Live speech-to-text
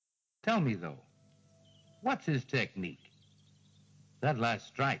Tell me, though, what's his technique? That last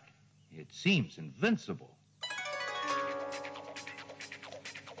strike, it seems invincible.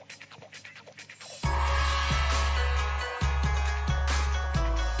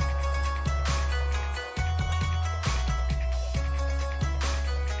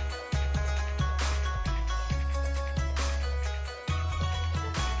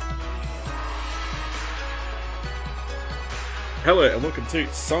 Hello and welcome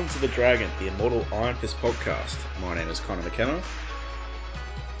to Sons of the Dragon, the Immortal Iron Fist podcast. My name is Connor McKenna.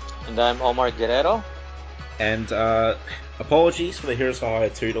 And I'm Omar Guerrero. And apologies for the Heroes for Hire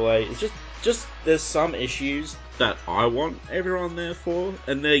 2 delay. It's just there's some issues that I want everyone there for,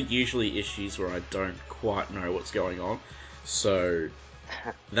 and they're usually issues where I don't quite know what's going on. So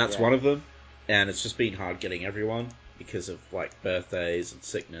that's one of them, and it's just been hard getting everyone because of like birthdays and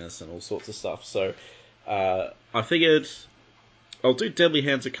sickness and all sorts of stuff. So I figured I'll do Deadly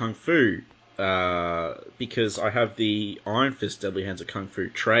Hands of Kung Fu, because I have the Iron Fist Deadly Hands of Kung Fu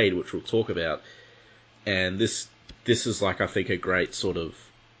trade, which we'll talk about. And this is like, I think, a great sort of,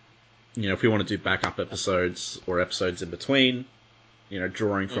 you know, if we want to do backup episodes or episodes in between, you know,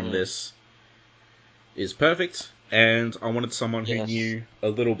 drawing from this is perfect. And I wanted someone who knew a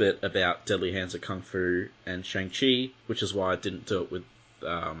little bit about Deadly Hands of Kung Fu and Shang-Chi, which is why I didn't do it with,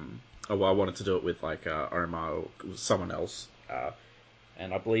 I wanted to do it with like Omar or someone else.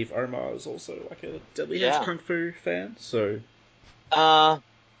 And I believe Omar is also like a Deadly Hands Kung Fu fan, so... A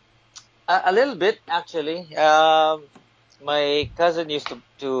little bit, actually. My cousin used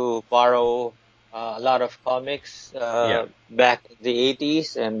to borrow a lot of comics back in the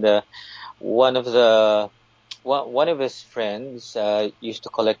 80s, and one of his friends used to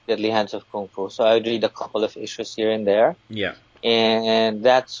collect Deadly Hands of Kung Fu, so I'd read a couple of issues here and there. Yeah. And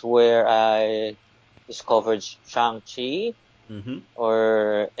that's where I discovered Shang-Chi.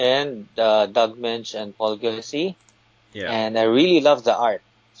 And Doug Minch and Paul Gulacy. Yeah. And I really love the art.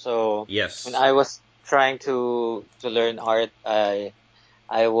 So when I was trying to learn art, I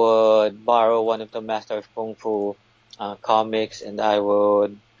would borrow one of the Master of Kung Fu comics, and I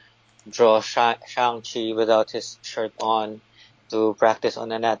would draw Shang-Chi without his shirt on to practice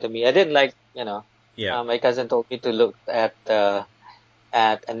on anatomy. I didn't like, my cousin told me to look at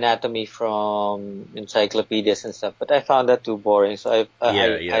anatomy from encyclopedias and stuff, but I found that too boring, so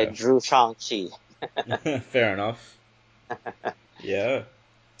I drew Shang-Chi. Fair enough. Yeah.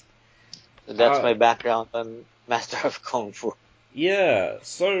 So that's my background on Master of Kung Fu. Yeah,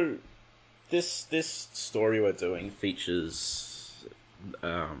 so this story we're doing features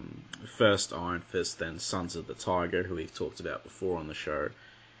first Iron Fist, then Sons of the Tiger, who we've talked about before on the show,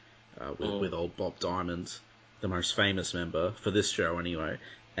 with old Bob Diamond, the most famous member for this show anyway,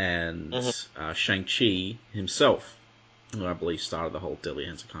 and Shang-Chi himself, who I believe started the whole Deadly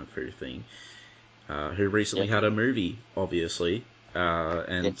Hands of Kung Fu thing, who recently had a movie, obviously,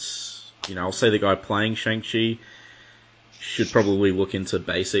 and you know, I'll say the guy playing Shang-Chi should probably look into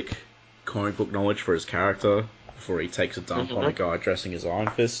basic comic book knowledge for his character before he takes a dump on a guy dressing as Iron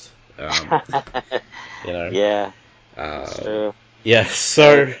Fist. You know. Yeah. That's true. Yeah.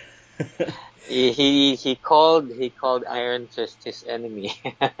 So. He called Iron Fist his enemy.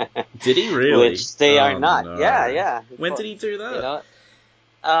 Did he really? Which they are not. No. Yeah. When did he do that? You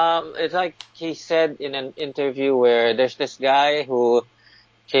know, it's like he said in an interview where there's this guy who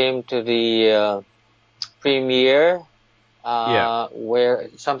came to the premiere, where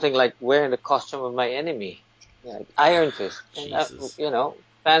something like wearing the costume of my enemy, like Iron Fist. Jesus. And,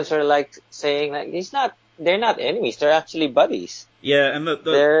 fans are like saying like they're not enemies, they're actually buddies. Yeah, and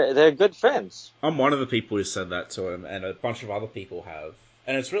they're good friends. I'm one of the people who said that to him, and a bunch of other people have.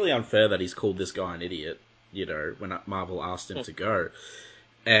 And it's really unfair that he's called this guy an idiot, you know, when Marvel asked him to go.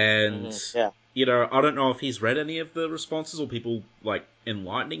 And, you know, I don't know if he's read any of the responses or people, like,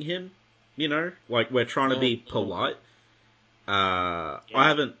 enlightening him, you know? Like, we're trying to be polite. I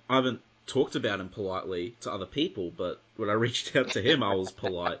haven't talked about him politely to other people, but when I reached out to him, I was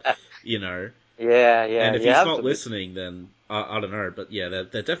polite, you know? Yeah. And if he's not listening, then I don't know. But yeah, they're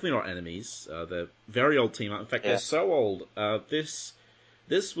definitely not enemies. They're very old team up. In fact, they're so old. This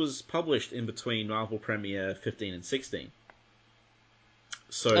was published in between Marvel Premiere 15 and 16.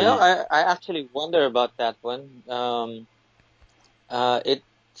 So I actually wonder about that one. It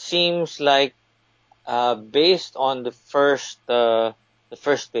seems like based on the first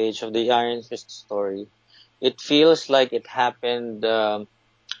page of the Iron Fist story, it feels like it happened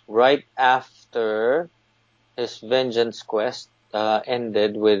right after his vengeance quest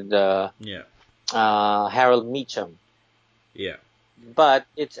ended with Harold Meacham. Yeah. But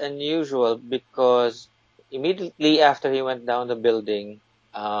it's unusual because immediately after he went down the building,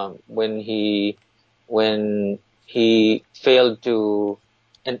 when he failed to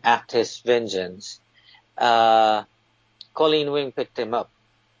enact his vengeance, Colleen Wing picked him up.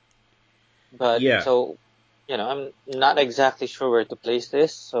 But so, I'm not exactly sure where to place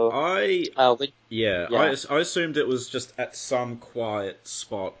this. So I assumed it was just at some quiet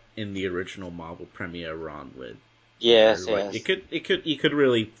spot in the original Marvel Premiere run with. Yes. You could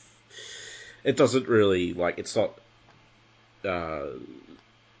really. It doesn't really it's not.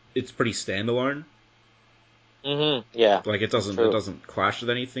 It's pretty standalone. Yeah. It doesn't clash with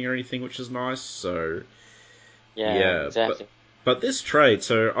anything or anything, which is nice. So. Yeah. Exactly. But this trade,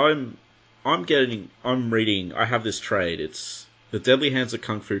 so I'm reading, I have this trade, it's the Deadly Hands of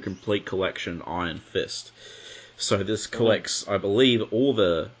Kung Fu Complete Collection Iron Fist. So this collects, I believe, all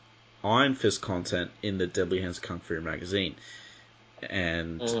the Iron Fist content in the Deadly Hands of Kung Fu magazine.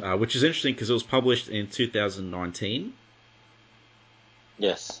 And, which is interesting because it was published in 2019.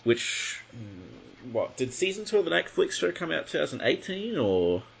 Yes. Which, did season 2 of the Netflix show come out 2018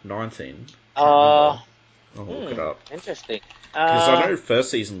 or 19? I'll look it up. Interesting. Because I know first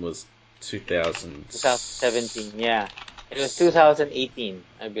season was 2017, yeah. It was 2018,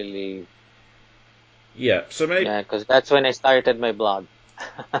 I believe. Yeah, so maybe... Yeah, because that's when I started my blog.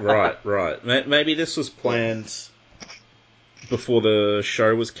 Right. Maybe this was planned before the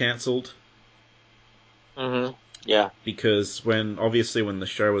show was cancelled. Yeah. Because when the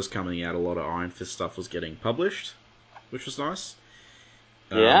show was coming out, a lot of Iron Fist stuff was getting published, which was nice.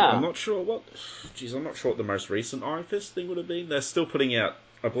 Yeah. I'm not sure what the most recent Iron Fist thing would have been. They're still putting out...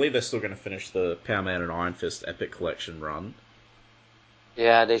 I believe they're still going to finish the Power Man and Iron Fist Epic Collection run.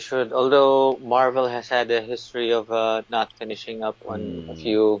 Yeah, they should. Although Marvel has had a history of not finishing up on a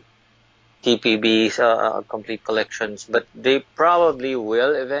few TPBs, complete collections, but they probably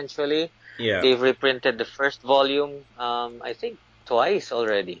will eventually. Yeah. They've reprinted the first volume, I think twice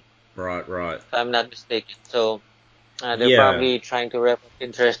already. Right. If I'm not mistaken. So they're probably trying to rep up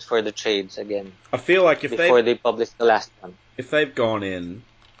interest for the trades again. I feel like before they publish the last one. If they've gone in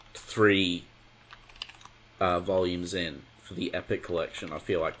 3 volumes in for the Epic Collection, I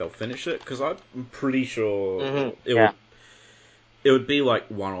feel like they'll finish it, because I'm pretty sure it would be 1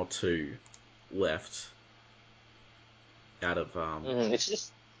 or 2 left out of... It's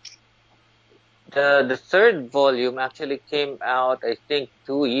just... The third volume actually came out, I think,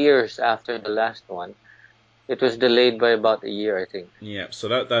 2 years after the last one. It was delayed by about a year, I think. Yeah, so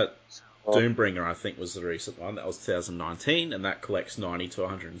that Doombringer, I think, was the recent one. That was 2019, and that collects 90 to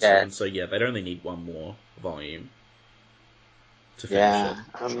 107. Yeah. So they'd only need 1 more volume to finish it.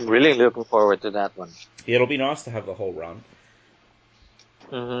 I'm really looking forward to that one. Yeah, it'll be nice to have the whole run.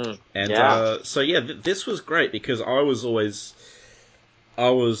 And this was great, because I was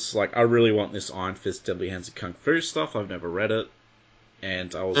like, I really want this Iron Fist Deadly Hands of Kung Fu stuff. I've never read it.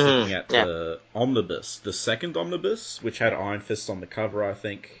 And I was looking at the omnibus, the second omnibus, which had Iron Fist on the cover, I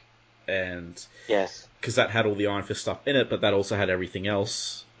think. And yes, because that had all the Iron Fist stuff in it, but that also had everything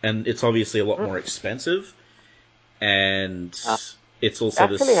else. And it's obviously a lot more expensive. And it's also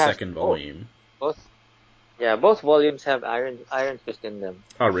the second volume. Both volumes have Iron Fist in them.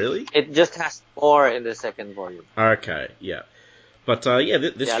 Oh, really? It just has more in the second volume. Okay, yeah. But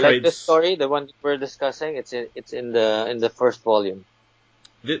this trades... like this story, the one that we're discussing, it's in the first volume.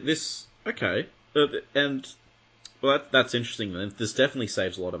 Okay, and well, that's interesting. Then this definitely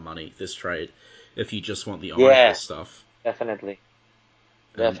saves a lot of money. This trade, if you just want the Iron Fist stuff, definitely.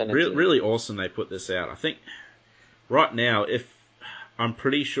 Really awesome they put this out. I think right now, I'm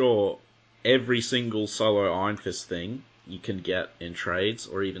pretty sure every single solo Iron Fist thing you can get in trades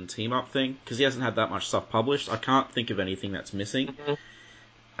or even team up thing, because he hasn't had that much stuff published. I can't think of anything that's missing.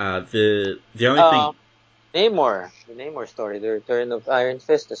 The only thing. Namor, the Namor story, the return of Iron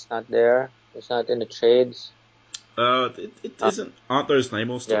Fist, is not there. It's not in the trades. It isn't. Aren't those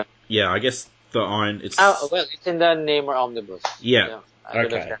Namor stories? Yeah, I guess the Iron. It's. It's in the Namor omnibus. Yeah. I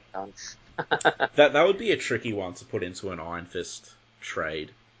don't know if that counts. that would be a tricky one to put into an Iron Fist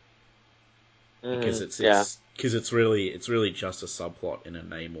trade, because it's really just a subplot in a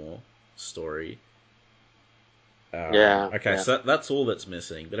Namor story. So that's all that's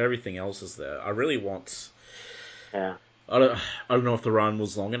missing, but everything else is there. I really want. Yeah. I don't know if the run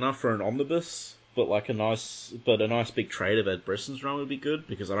was long enough for an omnibus, but a nice big trade of Ed Brisson's run would be good,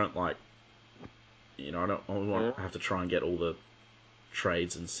 because I don't like. I don't want to have to try and get all the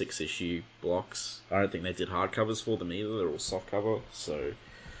trades in 6-issue blocks. I don't think they did hardcovers for them either. They're all softcover. So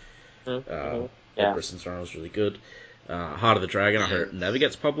Ed Brisson's run was really good. Heart of the Dragon, I heard it never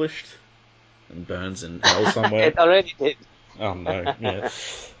gets published and burns in hell somewhere. It already did. Oh no, yeah.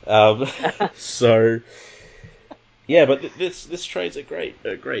 So Yeah, but this trade's a great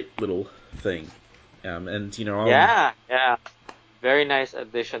little thing, and yeah, very nice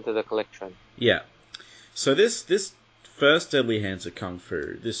addition to the collection. Yeah, so this first Deadly Hands of Kung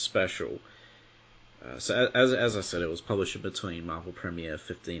Fu, this special. So as I said, it was published between Marvel Premiere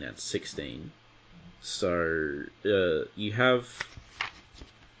 15 and 16. So you have.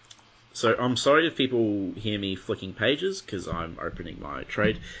 So I'm sorry if people hear me flicking pages because I'm opening my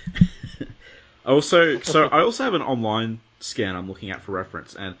trade. I also have an online scan I'm looking at for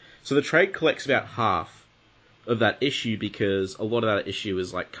reference, and so the trade collects about half of that issue because a lot of that issue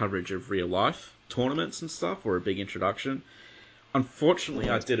is like coverage of real life tournaments and stuff, or a big introduction. Unfortunately,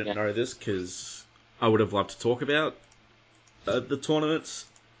 I didn't know this because I would have loved to talk about the tournaments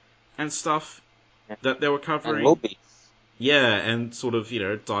and stuff that they were covering. And movies. Yeah, and sort of,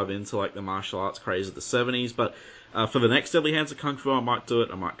 dive into like the martial arts craze of the 70s. But for the next Deadly Hands of Kung Fu, I might do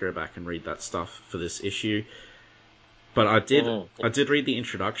it. I might go back and read that stuff for this issue. But I did read the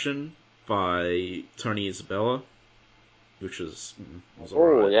introduction by Tony Isabella, which was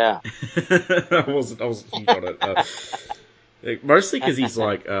alright. Oh, yeah. I wasn't huge on it. Mostly because he's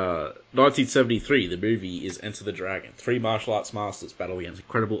like, 1973, the movie is Enter the Dragon. 3 martial arts masters battle against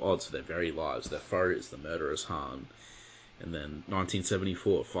incredible odds for their very lives. Their foe is the murderous Han. And then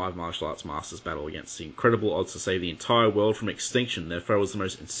 1974, 5 martial arts masters battle against the incredible odds to save the entire world from extinction. Their foe is the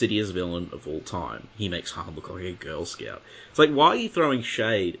most insidious villain of all time. He makes Han look like a Girl Scout. It's like, why are you throwing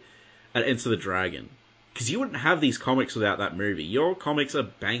shade at Enter the Dragon? Because you wouldn't have these comics without that movie. Your comics are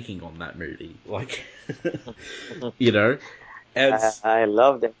banking on that movie. Like, I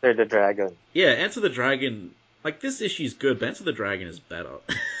love Enter the Dragon. Yeah, Enter the Dragon, like, this issue's good, but Enter the Dragon is better.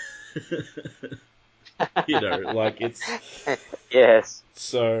 Like, it's... Yes.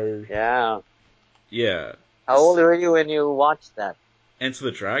 So... Yeah. Yeah. How old were you when you watched that? Enter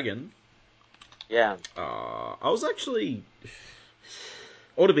the Dragon? Yeah. I was actually...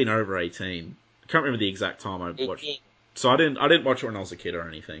 I would have been over 18. I can't remember the exact time I watched... 18. So I didn't watch it when I was a kid or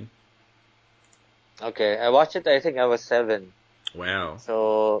anything. Okay, I watched it, I think I was 7. Wow.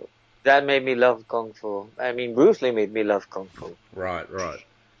 So, that made me love Kung Fu. I mean, Bruce Lee made me love Kung Fu. Right.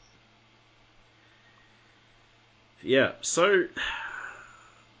 Yeah, so...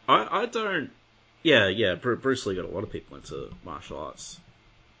 I don't... Yeah, Bruce Lee got a lot of people into martial arts.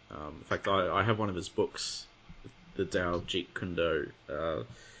 In fact, I have one of his books, the Dao Jeet Kune Do,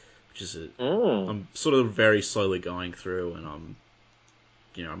 which is I'm sort of very slowly going through, and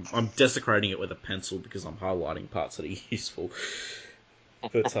I'm desecrating it with a pencil because I'm highlighting parts that are useful.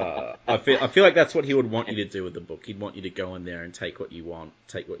 But I feel like that's what he would want you to do with the book. He'd want you to go in there and take what you want,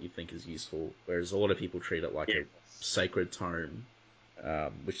 take what you think is useful. Whereas a lot of people treat it like a sacred tome,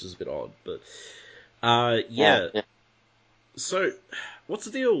 which is a bit odd. But yeah. So, what's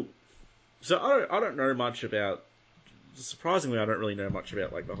the deal? So I don't know much about. Surprisingly, I don't really know much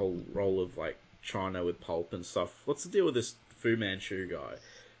about like the whole role of like China with pulp and stuff. What's the deal with this Fu Manchu guy?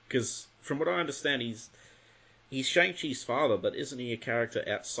 Because from what I understand, he's Shang-Chi's father, but isn't he a character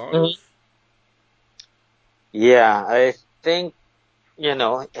outside of? Yeah, I think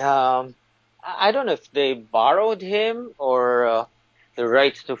I don't know if they borrowed him or the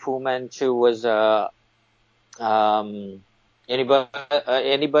rights to Fu Manchu was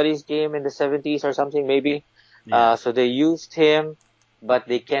anybody's game in the 70s or something maybe. Yeah. So they used him, but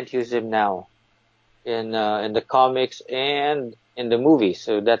they can't use him now in the comics and in the movie.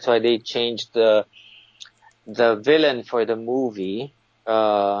 So that's why they changed the villain for the movie,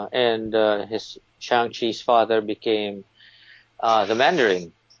 and his Shang-Chi's father became the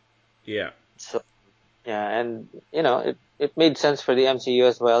Mandarin. Yeah. So yeah, and it made sense for the MCU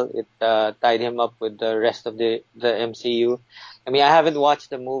as well. It tied him up with the rest of the MCU. I mean, I haven't watched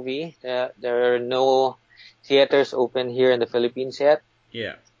the movie. There are no theaters open here in the Philippines yet.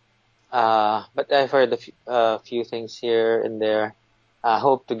 Yeah. But I've heard a few things here and there. I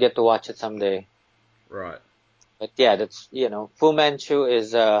hope to get to watch it someday. Right. But yeah, that's Fu Manchu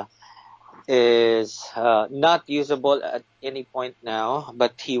is not usable at any point now,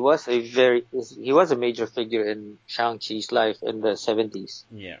 but he was a major figure in Shang-Chi's life in the 70s.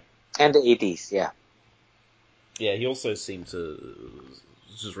 Yeah. And the 80s, yeah. Yeah, he also seemed to,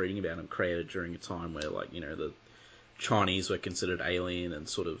 just reading about him, created during a time where, like, the Chinese were considered alien and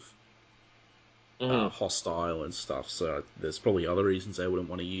sort of hostile and stuff, so there's probably other reasons they wouldn't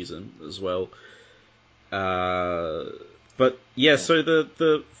want to use him as well. But yeah, so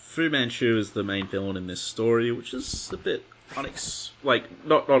the Fu Manchu is the main villain in this story, which is a bit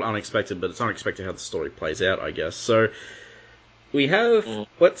not unexpected, but it's unexpected how the story plays out, I guess. So we have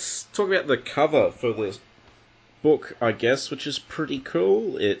let's talk about the cover for this book, I guess, which is pretty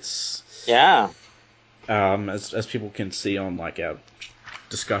cool. It's As people can see on like our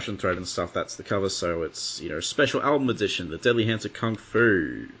discussion thread and stuff, that's the cover. So it's special album edition, The Deadly Hands of Kung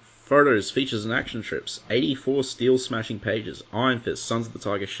Fu. Photos, features, and action trips. 84 steel smashing pages. Iron Fist, Sons of the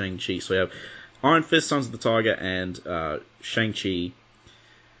Tiger, Shang-Chi. So we have Iron Fist, Sons of the Tiger, and Shang-Chi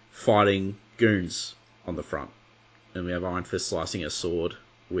fighting goons on the front. And we have Iron Fist slicing a sword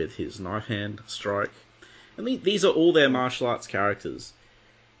with his knife hand strike. And these are all their martial arts characters.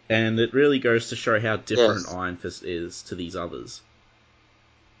 And it really goes to show how different Iron Fist is to these others.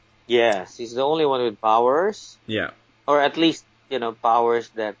 Yes, he's the only one with powers. Yeah. Or at least, powers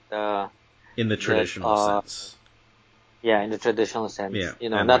that... in the traditional sense. Yeah, in the traditional sense.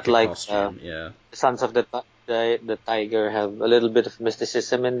 Yeah. Not like costume, Sons of the Tiger have a little bit of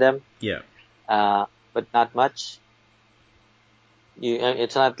mysticism in them. Yeah. But not much.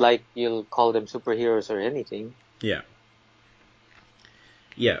 It's not like you'll call them superheroes or anything. Yeah.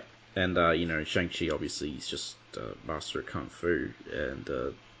 Yeah. And, Shang-Chi obviously is just master of Kung Fu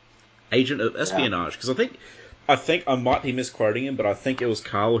and agent of espionage. Because I think I might be misquoting him, but I think it was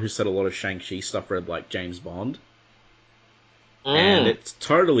Carl who said a lot of Shang-Chi stuff read like James Bond. And it's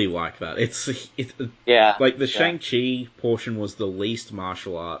totally like that. It's like the Shang-Chi portion was the least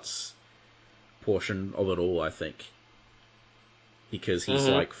martial arts portion of it all, I think. Because he's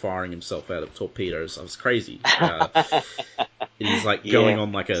like firing himself out of torpedoes. I was crazy. He's like going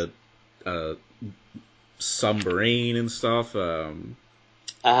on like a submarine and stuff. But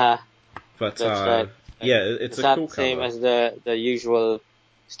that's right. It's a not cool the same cover. as the usual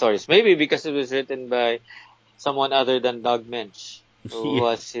stories. Maybe because it was written by someone other than Doug Minch, who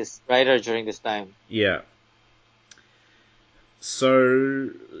was his writer during this time. Yeah. So,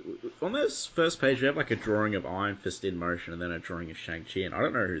 on this first page, we have like a drawing of Iron Fist in motion and then a drawing of Shang-Chi, and I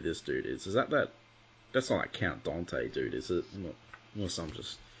don't know who this dude is. Is that? That's not like Count Dante dude, is it? Unless I'm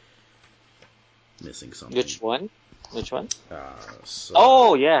just missing something. Which one? So...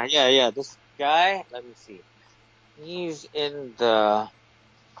 Oh, yeah. This guy, let me see. He's in the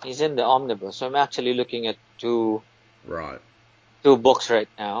omnibus. So I'm actually looking at two books right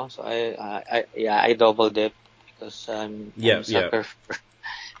now. So I double dip because I'm a sucker for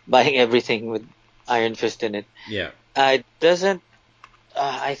buying everything with Iron Fist in it. Yeah. It doesn't.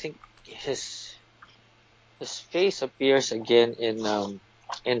 I think his face appears again in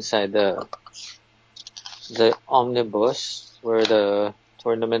inside the omnibus where the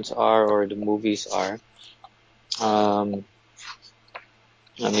tournaments are or the movies are.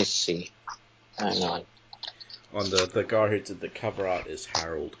 Let me see. Hang on. On the guy who did the cover art is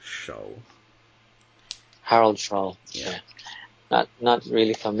Harold Schull. Harold Schull. Yeah. Not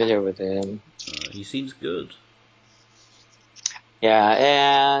really familiar with him. He seems good. Yeah,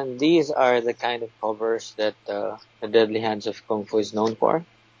 and these are the kind of covers that the Deadly Hands of Kung Fu is known for.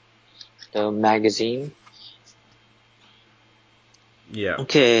 The magazine. Yeah.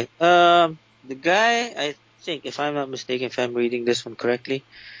 Okay. The guy, I think, if I'm not mistaken, if I'm reading this one correctly,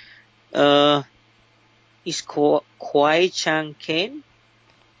 he's Kwai Chang Caine.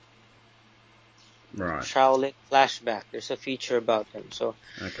 Right. Shaolin Flashback. There's a feature about him. So,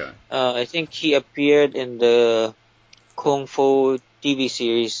 okay. I think he appeared in the Kung Fu TV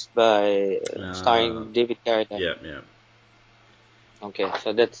series by starring David Carradine. Yeah. Okay,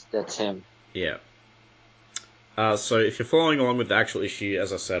 so that's him. Yeah. So if you're following along with the actual issue,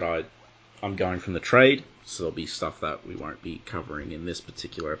 as I said, I'm going from the trade, so there'll be stuff that we won't be covering in this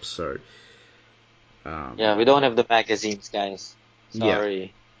particular episode. We don't have the magazines, guys. Sorry. Yeah.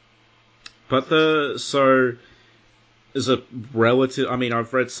 But is a relative. I mean,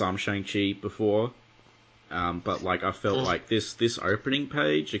 I've read some Shang-Chi before, but like I felt like this opening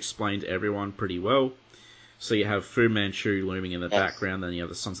page explained everyone pretty well. So you have Fu Manchu looming in the background, then you have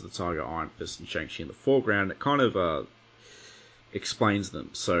the Sons of the Tiger, Iron Fist, and Shang-Chi in the foreground. It kind of explains them.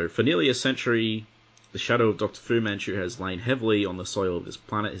 So for nearly a century, the shadow of Dr. Fu Manchu has lain heavily on the soil of this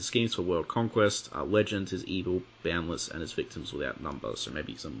planet. His schemes for world conquest are legend, his evil, boundless, and his victims without number. So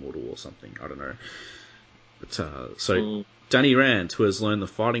maybe he's immortal or something. I don't know. But Danny Rand, who has learned the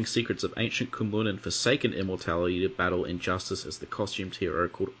fighting secrets of ancient Kunlun and forsaken immortality to battle injustice as the costumed hero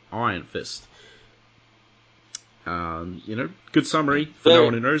called Iron Fist. Good summary for no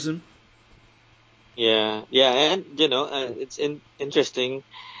one who knows him. Yeah, and it's interesting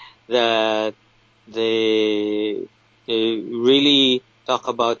that they really talk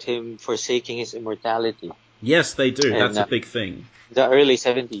about him forsaking his immortality. Yes, they do. That's a big thing. The early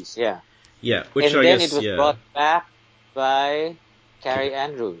 70s, yeah. Yeah, which and I then guess, it was brought back by Carrie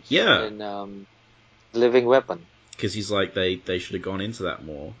Andrews. Yeah. In Living Weapon. Because he's like, they should have gone into that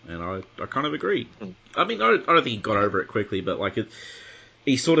more, and I kind of agree. I mean, I don't think he got over it quickly, but like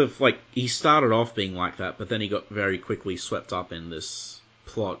he sort of like he started off being like that, but then he got very quickly swept up in this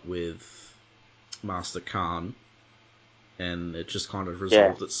plot with Master Khan, and it just kind of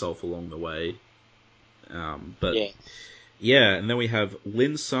resolved itself along the way. But and then we have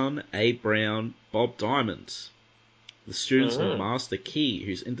Lin Sun, Abe Brown, Bob Diamond, the students of Master Key,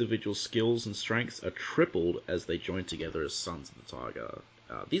 whose individual skills and strengths are tripled as they join together as Sons of the Tiger.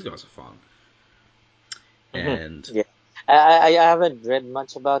 These guys are fun. And I haven't read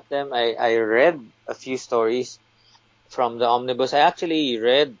much about them. I read a few stories from the omnibus. I actually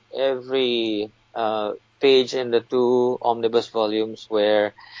read every page in the 2 omnibus volumes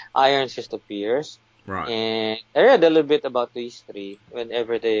where Iron Fist appears. Right. And I read a little bit about these 3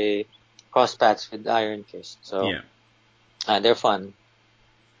 whenever they cross paths with Iron Fist. So they're fun.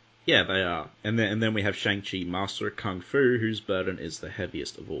 Yeah, they are. And then we have Shang-Chi, Master of Kung Fu, whose burden is the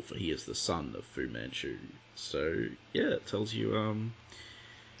heaviest of all, for he is the son of Fu Manchu. So, yeah, it tells you,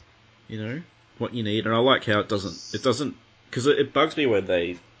 what you need. And I like how it doesn't, because it bugs me when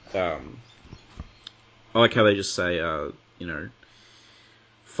they, I like how they just say,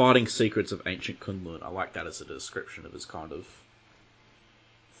 fighting secrets of ancient Kunlun. I like that as a description of his kind of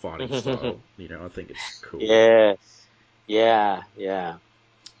fighting style. I think it's cool. Yes. Yeah.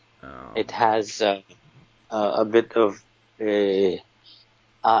 It has a bit of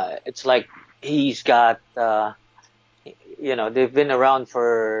it's like he's got, they've been around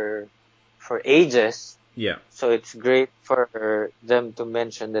for ages. Yeah. So it's great for them to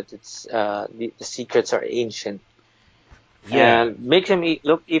mention that it's the secrets are ancient. Yeah. And makes him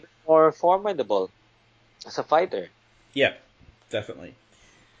look even more formidable as a fighter. Yeah, definitely.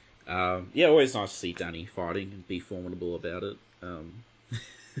 Always nice to see Danny fighting and be formidable about it.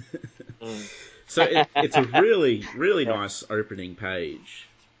 So it's a really, really nice opening page.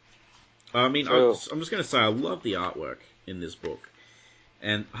 I mean, I'm just going to say I love the artwork in this book.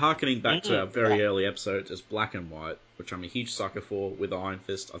 And harkening back to our very early episodes as Black and White, which I'm a huge sucker for with Iron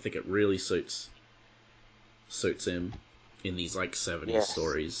Fist, I think it really suits him in these like 70s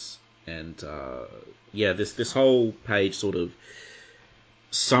stories. And this whole page sort of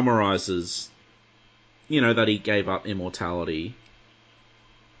summarizes, that he gave up immortality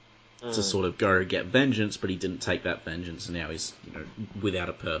to sort of go get vengeance, but he didn't take that vengeance, and now he's, without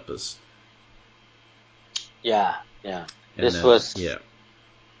a purpose. Yeah.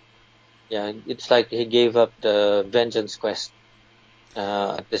 It's like he gave up the vengeance quest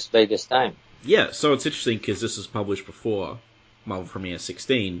by this time. Yeah, so it's interesting because this was published before Marvel Premiere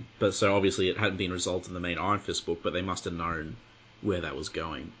 16, but so obviously it hadn't been resolved in the main Iron Fist book, but they must have known where that was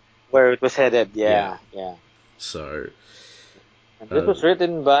going. Where it was headed, yeah. So... And this was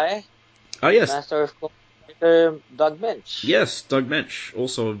written by Master of Writer Doug Moench. Yes, Doug Moench,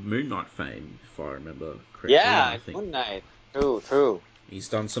 also of Moon Knight fame, if I remember correctly. Yeah, Moon Knight. True. He's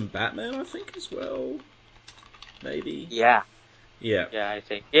done some Batman, I think, as well. Maybe. Yeah, I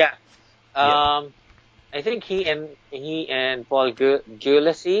think. Yeah. I think he and Paul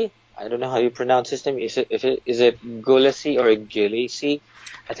Gulacy. I don't know how you pronounce his name. Is it Gulacy or Gulacy?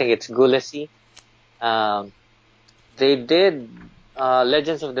 I think it's Gulacy. They did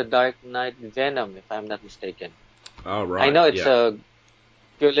Legends of the Dark Knight Venom, if I'm not mistaken. Oh, right. I know it's a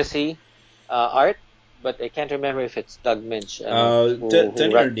Gulacy art, but I can't remember if it's Doug Moench.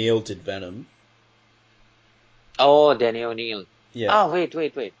 Denny O'Neil did Venom. Oh, Denny O'Neil. Yeah. Oh, wait.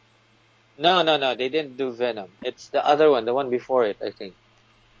 No, they didn't do Venom. It's the other one, the one before it, I think.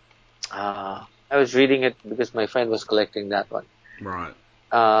 I was reading it because my friend was collecting that one. Right.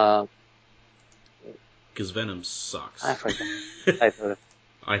 Because Venom sucks. I forgot.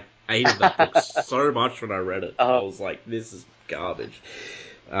 I hated that book so much when I read it. I was like, this is garbage.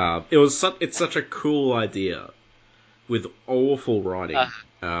 It's such a cool idea with awful writing.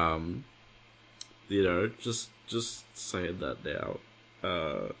 Just saying that now.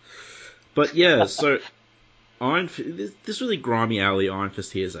 But yeah, so this really grimy alley Iron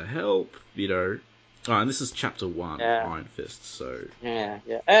Fist here's a help, and this is chapter 1, Iron Fist. So and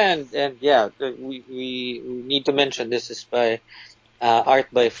we need to mention this is by art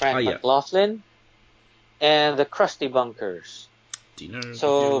by Frank McLaughlin and the Krusty Bunkers. Do you know?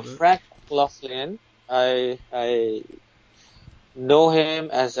 So Frank McLaughlin, I know him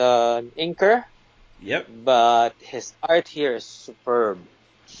as an inker. Yep. But his art here is superb.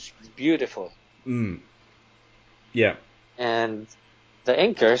 It's beautiful. Yeah. And the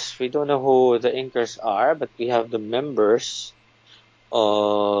inkers, we don't know who the inkers are, but we have the members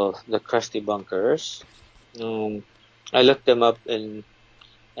of the Krusty Bunkers. I looked them up and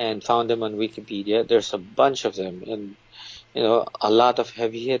found them on Wikipedia. There's a bunch of them and, a lot of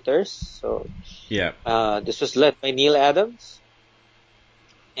heavy hitters. So, yeah. This was led by Neil Adams.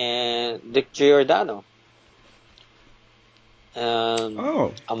 and Dick Giordano.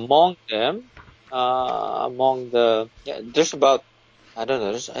 Among them, there's about, I don't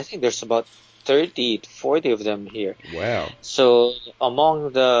know, I think there's about 30 to 40 of them here. Wow. So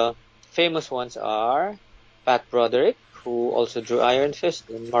among the famous ones are Pat Broderick, who also drew Iron Fist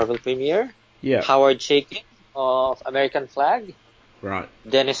in Marvel Premiere. Yeah. Howard Chaykin of American Flag. Right.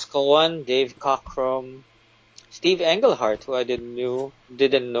 Dennis Cowan, Dave Cockrum, Steve Englehart, who I didn't know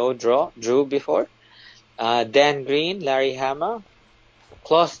drew before. Dan Green, Larry Hama,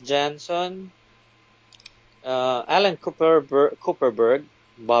 Klaus Janson, Alan Cooperberg,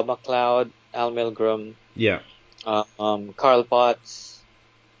 Bob McLeod, Al Milgrom. Yeah. Carl Potts,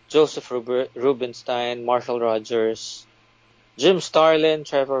 Joseph Rubinstein, Marshall Rogers, Jim Starlin,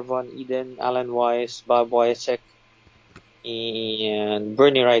 Trevor Von Eden, Alan Weiss, Bob Wyacek, and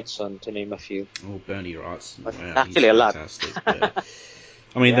Bernie Wrightson, to name a few. Oh, Bernie Wrightson. Wow, actually, he's a lot. Fantastic. Yeah.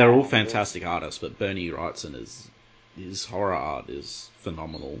 I mean, they're all fantastic artists, but Bernie Wrightson his horror art is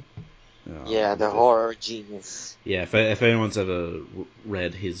phenomenal. The horror genius. Yeah, if anyone's ever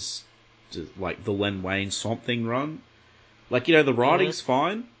read his, like, the Len Wein Swamp Thing run, like, the writing's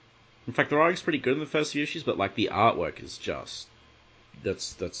fine. In fact, the writing's pretty good in the first few issues, but, like, the artwork is just...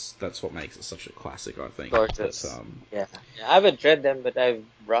 That's what makes it such a classic, I think. Gorgeous. But, I haven't read them, but I've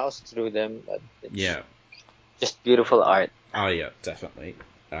browsed through them. It's just beautiful art. Oh, yeah, definitely.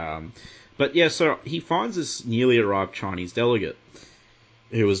 But, yeah, so he finds this newly arrived Chinese delegate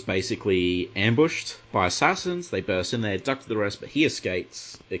who was basically ambushed by assassins. They burst in, they abducted the rest, but he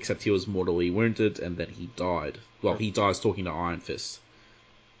escapes, except he was mortally wounded, and then he died. Well, he dies talking to Iron Fist.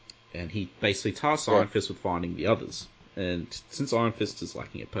 And he basically tasks Iron Fist with finding the others. And since Iron Fist is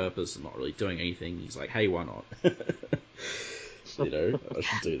lacking a purpose and not really doing anything, he's like, hey, why not? I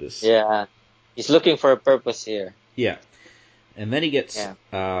should do this. Yeah. He's looking for a purpose here. Yeah. And then he gets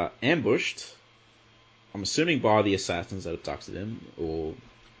ambushed, I'm assuming by the assassins that abducted him, or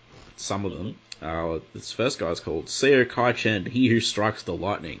some of them. This first guy's called Seo Kai Chen, He Who Strikes the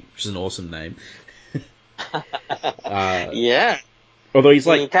Lightning, which is an awesome name. Yeah. Although he's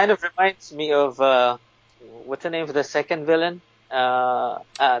like... He kind of reminds me of... what's the name of the second villain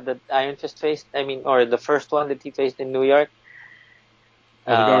that Iron Fist faced? I mean, or the first one that he faced in New York?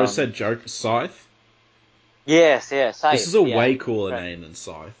 The guy who said Scythe? Yes, Scythe. This is a way cooler name than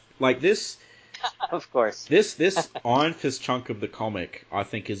Scythe. Like, this... Of course. This Iron Fist chunk of the comic, I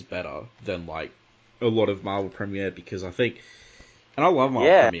think, is better than, like, a lot of Marvel Premiere, because I think... And I love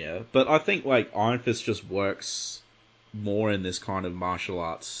Marvel Premiere, but I think, like, Iron Fist just works more in this kind of martial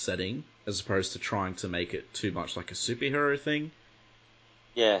arts setting, as opposed to trying to make it too much like a superhero thing.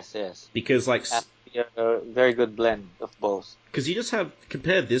 Yes. Because, like... a very good blend of both. Because you just have...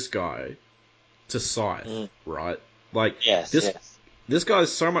 Compare this guy to Scythe, right? Like, this guy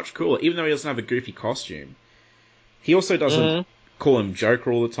is so much cooler, even though he doesn't have a goofy costume. He also doesn't call him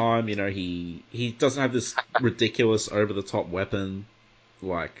Joker all the time, he doesn't have this ridiculous, over-the-top weapon.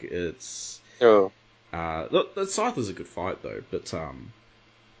 Like, it's... True. The Scythe is a good fight, though, but,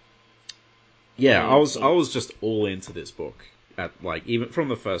 yeah, I was just all into this book. Like, even from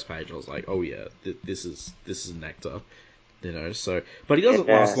the first page, I was like, oh yeah, this is nectar. So... But he doesn't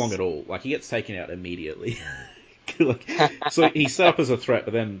last long at all. Like, he gets taken out immediately. So he's set up as a threat,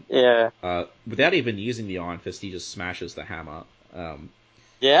 but then without even using the Iron Fist, he just smashes the hammer.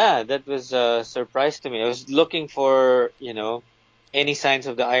 That was a surprise to me. I was looking for any signs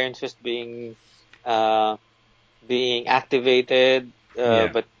of the Iron Fist being activated,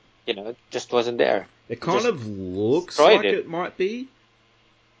 but it just wasn't there. It kind of looks like it might be.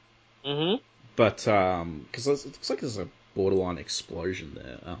 But because it looks like there's a borderline explosion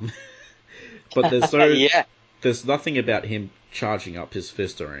there. But there's no there's nothing about him charging up his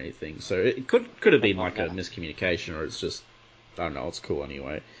fist or anything. So it could have been like a miscommunication, or it's just, I don't know, it's cool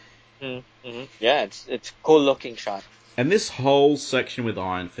anyway. Yeah, it's a cool looking shot. And this whole section with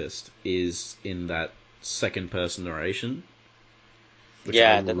Iron Fist is in that second person narration, which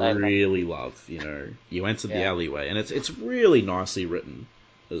I really love. You enter the alleyway, and it's really nicely written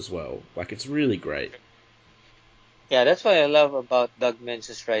as well. Like, it's really great. Yeah, that's what I love about Doug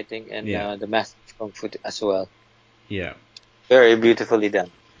Mentz's writing and the Master of Kung Fu as well. Yeah. Very beautifully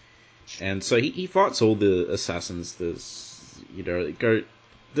done. And so he fights all the assassins. There's,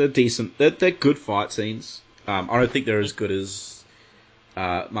 they're decent. They're good fight scenes. I don't think they're as good as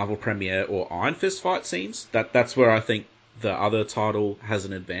Marvel Premiere or Iron Fist fight scenes. That's where I think the other title has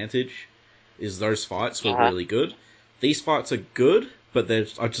an advantage, is those fights were really good. These fights are good, but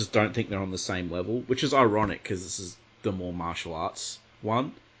I just don't think they're on the same level, which is ironic because this is the more martial arts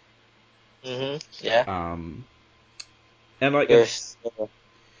one. Yeah. And like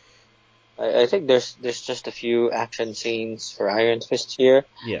I think there's just a few action scenes for Iron Fist here.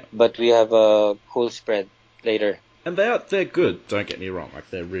 Yeah. But we have a cool spread later. And they're good, don't get me wrong. Like,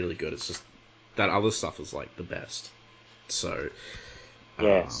 they're really good. It's just that other stuff is, like, the best. So,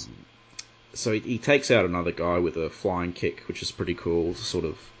 yes. So he takes out another guy with a flying kick, which is pretty cool. Sort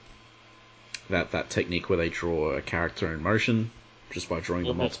of that technique where they draw a character in motion just by drawing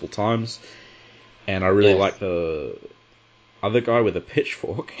them multiple times. And I really like the other guy with a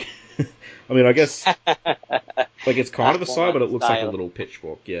pitchfork. I mean, I guess like it's kind of a side, but it looks like a little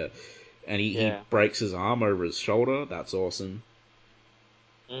pitchfork, yeah. And he breaks his arm over his shoulder. That's awesome.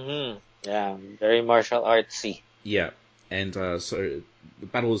 Yeah, very martial artsy. Yeah, and so the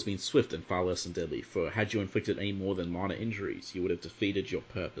battle has been swift and far less than deadly, for had you inflicted any more than minor injuries, you would have defeated your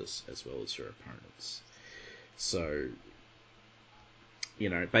purpose as well as your opponents. So, you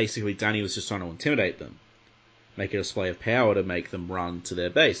know, basically Danny was just trying to intimidate them, make a display of power to make them run to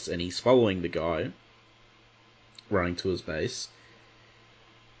their base, and he's following the guy running to his base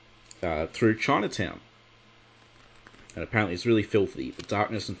through Chinatown. And apparently it's really filthy. The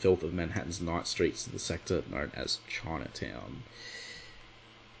darkness and filth of Manhattan's night streets in the sector known as Chinatown.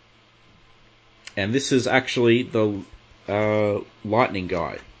 And this is actually the lightning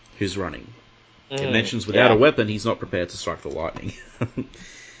guy who's running. It mentions without a weapon, he's not prepared to strike the lightning.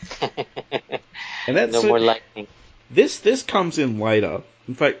 And that's no more lightning. This comes in later.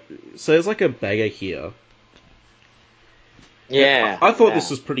 In fact, so there's like a beggar here. Yeah. I thought this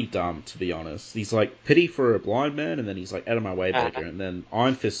was pretty dumb, to be honest. He's like, pity for a blind man, and then he's like, out of my way, beggar. And then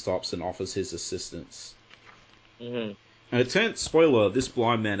Iron Fist stops and offers his assistance. And it turns, spoiler, this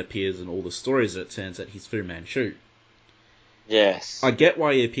blind man appears in all the stories, and it turns out he's Fu Manchu. Yes. I get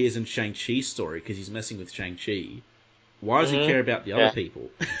why he appears in Shang-Chi's story, because he's messing with Shang-Chi. Why does he care about the other people?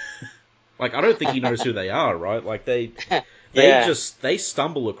 Like, I don't think he knows who they are, right? Like, they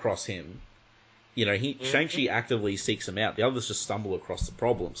stumble across him. You know, Shang-Chi actively seeks him out. The others just stumble across the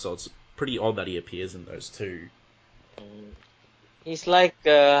problem, so it's pretty odd that he appears in those two. He's like,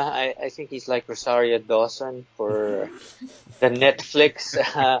 I think he's like Rosario Dawson for the Netflix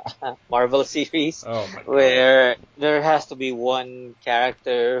Marvel series, where there has to be one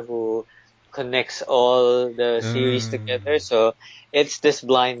character who connects all the series together. So it's this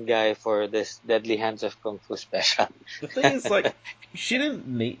blind guy for this Deadly Hands of Kung Fu special. The thing is, like, she didn't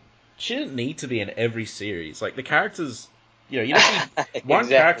need to be in every series. Like, the characters, you don't need, one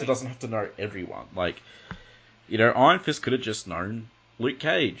character doesn't have to know everyone. Like, Iron Fist could have just known Luke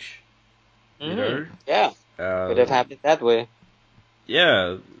Cage. You know? Yeah. Could have happened that way.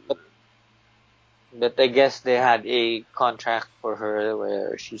 Yeah. But I guess they had a contract for her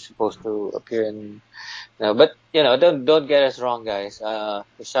where she's supposed to appear in. But don't get us wrong, guys.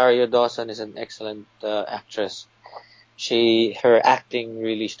 Rosario Dawson is an excellent actress. Her acting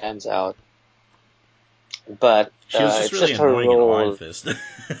really stands out. But she was just really annoying in Iron Fist.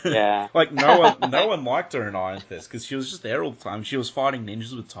 Yeah. Like no one liked her in Iron Fist because she was just there all the time. She was fighting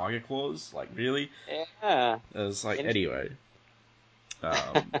ninjas with tiger claws. Like, really? Yeah. It was like, anyway.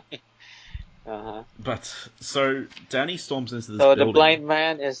 But so Danny storms into this building. So the blind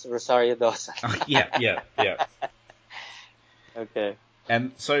man is Rosario Dawson. Yeah. Okay.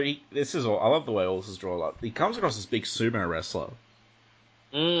 And so this is all. I love the way all this is drawn up. He comes across this big sumo wrestler.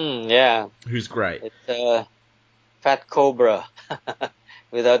 Yeah. Who's great. It's Fat Cobra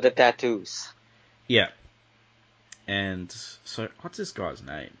without the tattoos. Yeah. And so, what's this guy's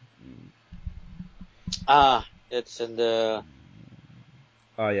name? It's in the.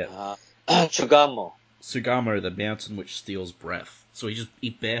 Oh yeah. Sugamo. Sugamo, the mountain which steals breath. So he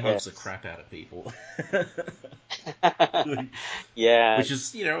bear hugs the crap out of people. Yeah. Which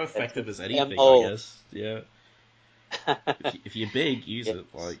is, effective as anything, I guess. Yeah. if you're big, use it.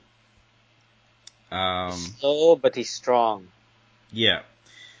 Like. He's slow, but he's strong. Yeah.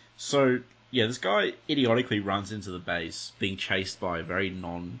 So, this guy idiotically runs into the base, being chased by a very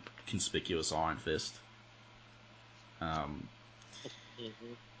non-conspicuous Iron Fist. And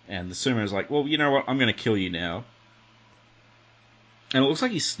the sumo's like, well, you know what? I'm going to kill you now. And it looks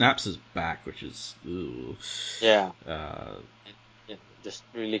like he snaps his back, which is... Ugh. Yeah. It just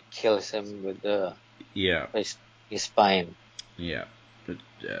really kills him with his spine. Yeah. But,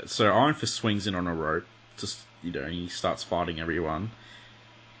 so Iron Fist swings in on a rope, just, and he starts fighting everyone.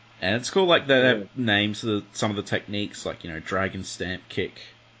 And it's cool, like, they have names for some of the techniques, like, Dragon Stamp Kick.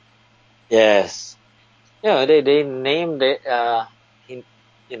 Yes. Yeah, they named it,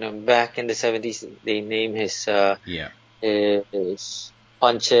 back in the 70s, they named his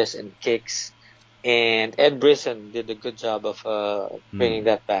punches and kicks. And Ed Brisson did a good job of bringing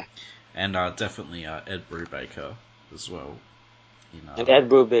that back. And definitely Ed Brubaker as well. and Ed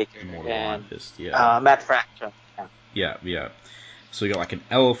Brubaker Immortal Iron Fist. Matt Fraction. Yeah. So you got like an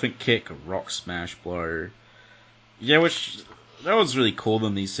elephant kick, a rock smash blow. Yeah, which that was really cool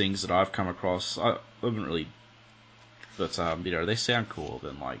than these things that I've come across. I haven't really, but they sound cooler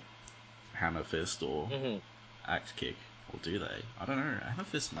than like Hammer Fist or Axe Kick. Or do they? I don't know. Hammer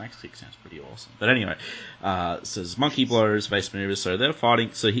Fist and Axe Kick sounds pretty awesome. But anyway, says Monkey Blows, Space Maneuvers. So they're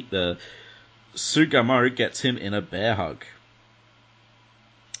fighting. So the Sugamo gets him in a bear hug.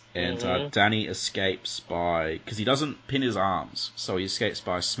 And Danny escapes by... Because he doesn't pin his arms, so he escapes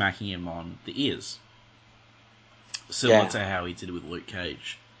by smacking him on the ears. Similar to how he did with Luke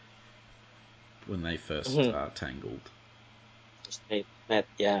Cage when they first tangled. They met,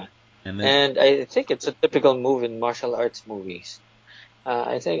 yeah. And I think it's a typical move in martial arts movies.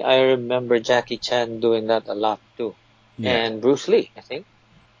 I think I remember Jackie Chan doing that a lot too. Yeah. And Bruce Lee, I think.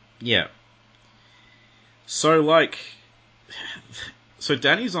 Yeah. So, So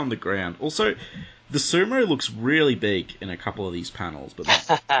Danny's on the ground. Also, the sumo looks really big in a couple of these panels, but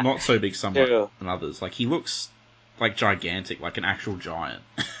not so big some in others. Like, he looks, like, gigantic, like an actual giant.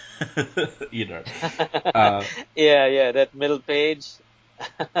 Yeah, that middle page,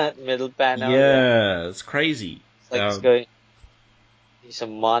 middle panel. Yeah, it's crazy. It's like he's a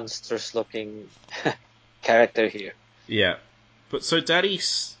monstrous-looking character here. Yeah. But so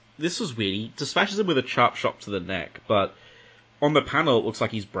this was weird. He dispatches him with a sharp shot to the neck, but on the panel, it looks like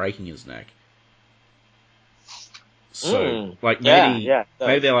he's breaking his neck. So, maybe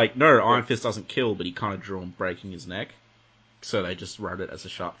they're like, no, Iron Fist doesn't kill, but he kind of drew him breaking his neck. So they just wrote it as a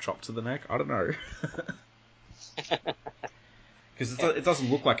sharp chop to the neck. I don't know. Because it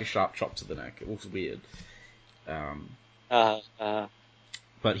doesn't look like a sharp chop to the neck. It looks weird. But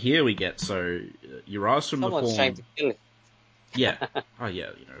here we get, Urias from the Fallen... Someone's trying to kill it. Yeah. Oh,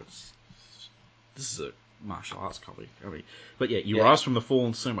 yeah, this is a martial arts copy. But yeah, you rise from the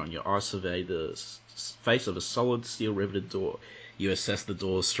fallen sumo and your eyes survey the face of a solid steel riveted door. You assess the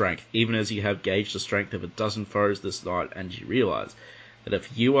door's strength, even as you have gauged the strength of a dozen foes this night, and you realize that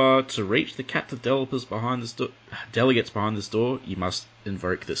if you are to reach the captive delegates behind this door, you must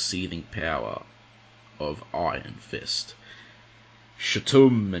invoke the seething power of Iron Fist.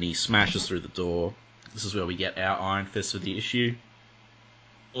 Shatum, and he smashes through the door. This is where we get our Iron Fist of the issue.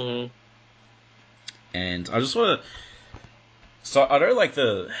 Mm-hmm. And I just want to... So, I know, like,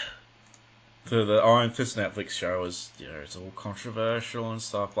 the Iron Fist Netflix show is, it's all controversial and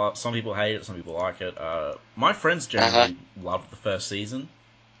stuff. But some people hate it, some people like it. My friends generally loved the first season.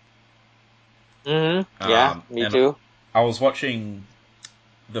 Mm-hmm. Yeah, me too. I was watching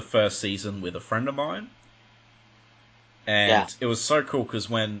the first season with a friend of mine. And it was so cool, because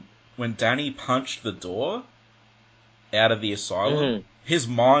when Danny punched the door out of the asylum, his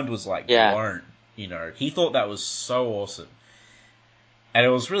mind was, like, blown. He thought that was so awesome. And it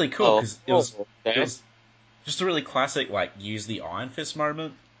was really cool, because it was just a really classic, like, use the Iron Fist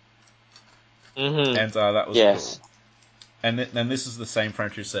moment. Mm-hmm. And that was cool. And then this is the same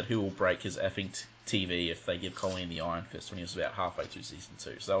friend who said who will break his effing TV if they give Colleen the Iron Fist when he was about halfway through season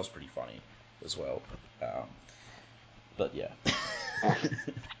 2. So that was pretty funny as well. But yeah.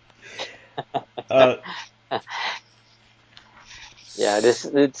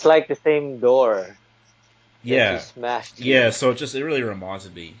 It's like the same door. Yeah. He smashed through. Yeah, so it really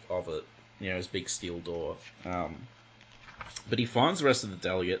reminded me of it. His big steel door. But he finds the rest of the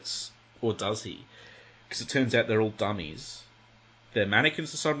delegates, or does he? Because it turns out they're all dummies. They're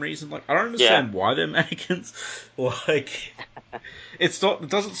mannequins for some reason. Like, I don't understand why they're mannequins. Like, it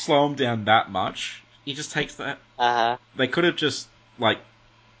doesn't slow them down that much. He just takes that. They could have just, like,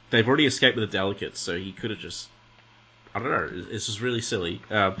 they've already escaped with the delegates, so he could have just, I don't know, it's just really silly.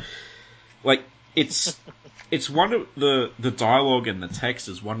 Like, it's the dialogue and the text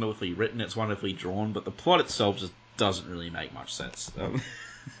is wonderfully written, it's wonderfully drawn, but the plot itself just doesn't really make much sense.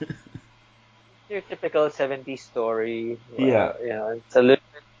 Your typical 70s story. It's a little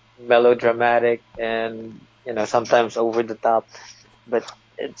bit melodramatic and, sometimes over the top, but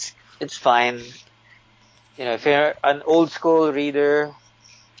it's fine. If you're an old school reader,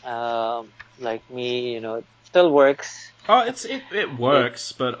 like me, it still works. Oh, it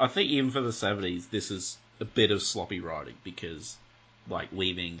works, but I think even for the 70s, this is a bit of sloppy writing because, like,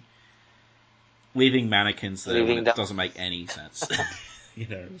 leaving mannequins there when it doesn't make any sense.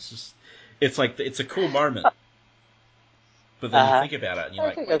 It's like, it's a cool moment. But then you think about it and you're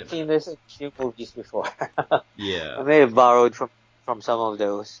like, wait a minute. I've seen this in a few movies before. Yeah. I may have borrowed from some of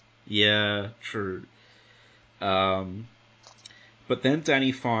those. Yeah, true. But then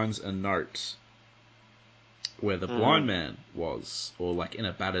Danny finds a note where the blind man was, or like in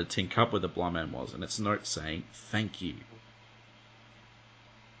a battered tin cup where the blind man was, and it's a note saying, "Thank you."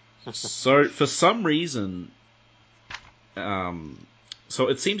 So, for some reason, so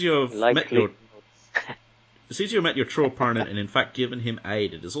it seems you have met your... It seems you have met your true opponent and in fact given him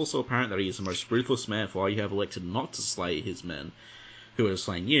aid. It is also apparent that he is the most ruthless man, for while you have elected not to slay his men who have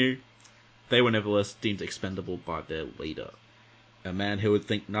slain you, they were nevertheless deemed expendable by their leader. A man who would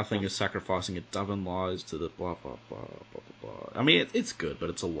think nothing of sacrificing a dozen lives to the blah blah blah blah blah blah. I mean, it's good, but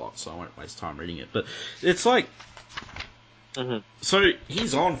it's a lot, so I won't waste time reading it. But it's like... So,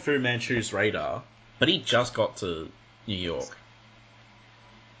 he's on Fu Manchu's radar, but he just got to New York.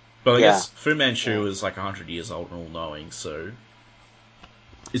 But I guess Fu Manchu is like 100 years old and all-knowing, so...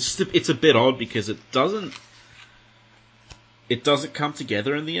 It's a bit odd because it doesn't come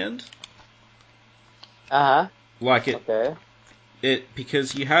together in the end. Like it... Okay.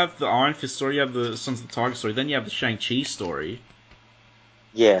 Because you have the Iron Fist story, you have the Sons of the Tiger story, then you have the Shang-Chi story.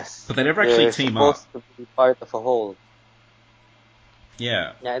 Yes. But they never actually team up. It's supposed to be part of a whole.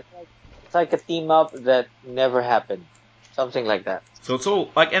 Yeah. Yeah, it's like a team-up that never happened. Something like that. So it's all,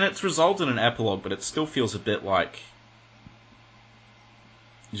 like, and it's resulted in an epilogue, but it still feels a bit like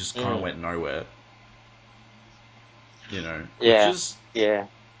it just kind of went nowhere. You know?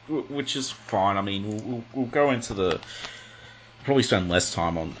 Which is fine. I mean, we'll go into the... Probably spend less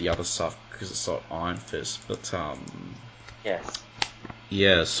time on the other stuff because it's like Iron Fist, but yes.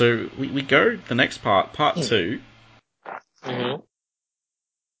 Yeah, so we go the next part 2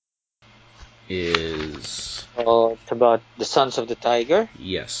 is it's about the Sons of the Tiger.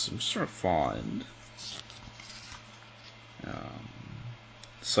 Yes, I'm just trying to find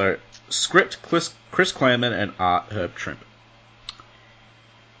so script Chris Claremont and art Herb Trimp.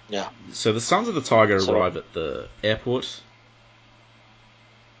 Yeah. So the Sons of the Tiger arrive at the airport.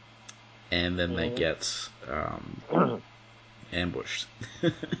 And then they get ambushed.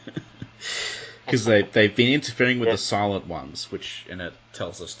 Because they've been interfering with the Silent Ones, and it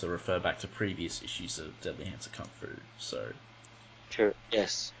tells us to refer back to previous issues of Deadly Hands of Kung Fu. So, sure,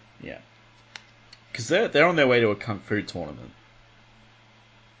 yes. Yeah. Because they're on their way to a Kung Fu tournament.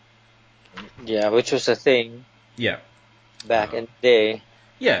 Yeah, which was a thing. Yeah. Back in the day.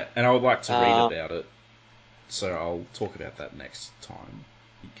 Yeah, and I would like to read about it. So I'll talk about that next time.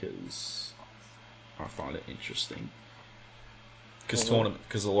 Because I find it interesting. Because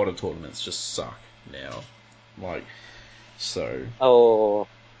a lot of tournaments just suck now. Like, so... Oh,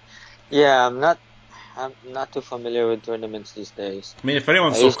 yeah, I'm not too familiar with tournaments these days. I mean, if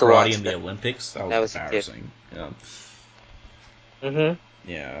anyone saw karate in the Olympics, that was embarrassing. Yeah.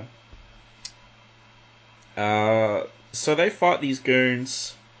 Yeah. So they fight these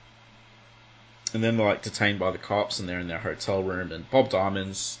goons, and then they're like detained by the cops, and they're in their hotel room, and Bob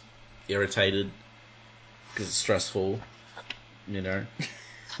Diamond's irritated because it's stressful, you know.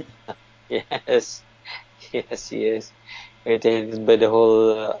 Yes, he is irritated by the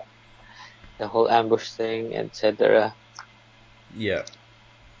whole ambush thing, etc. Yeah.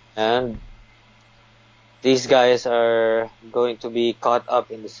 And these guys are going to be caught up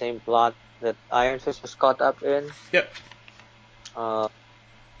in the same plot that Iron Fist was caught up in. Yep.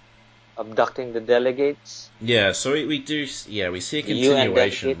 Abducting the delegates. Yeah, so we see a continuation. UN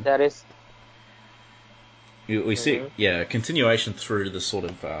delegate, that is. We see, a continuation through the sort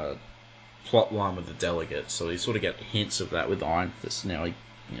of plot line with the delegates. So we sort of get hints of that with Iron Fist. Now,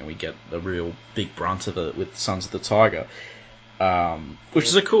 we get the real big brunt of it with Sons of the Tiger, which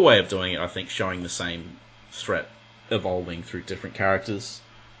is a cool way of doing it. I think showing the same threat evolving through different characters.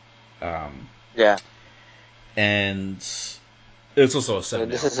 Yeah. And it's also a 7-hour. So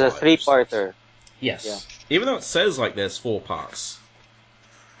this is a 3-parter. Yes. Yeah. Even though it says like there's 4 parts,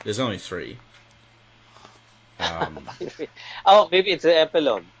 there's only 3. Oh, maybe it's the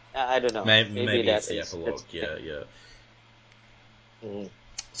epilogue. I don't know. Maybe it's the epilogue. Yeah.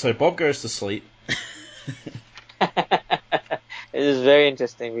 So Bob goes to sleep. It is very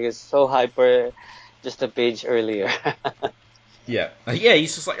interesting because it's so hyper just a page earlier. Yeah,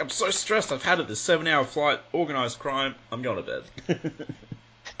 he's just like, I'm so stressed, I've had it, this 7-hour flight, organised crime, I'm going to bed.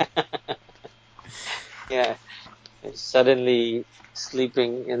 Yeah, suddenly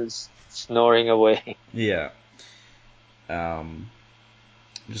sleeping and snoring away. Yeah.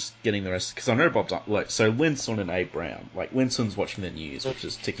 Just getting the rest, because I know Bob Diamond, like, so Linson and Abe Brown, like, Linson's watching the news, which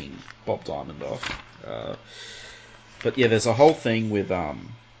is ticking Bob Diamond off. But yeah, there's a whole thing with,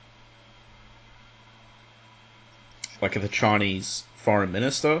 like, the Chinese foreign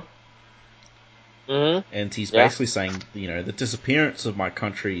minister, and he's basically saying, the disappearance of my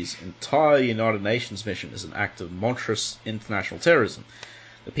country's entire United Nations mission is an act of monstrous international terrorism.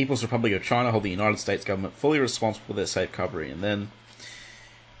 The People's Republic of China hold the United States government fully responsible for their safe recovery. And then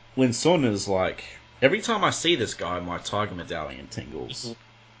Lin Sun is like, every time I see this guy, my tiger medallion tingles.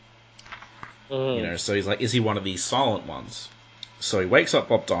 Mm. So he's like, is he one of these silent ones? So he wakes up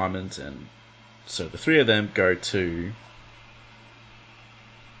Bob Diamond, and so the three of them go to.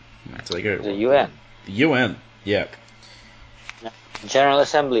 So they go to the UN. The UN, yeah. General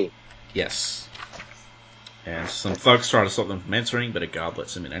Assembly. Yes. And some folks try to stop them from entering, but a guard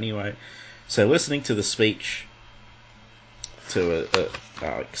lets them in anyway. So listening to the speech, to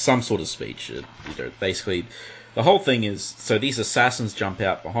some sort of speech, basically, the whole thing is, so these assassins jump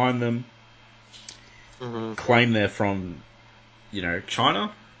out behind them, claim they're from,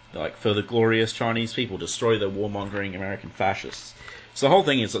 China, like for the glorious Chinese people, destroy the warmongering American fascists. So the whole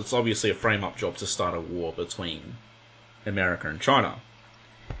thing is, it's obviously a frame-up job to start a war between America and China.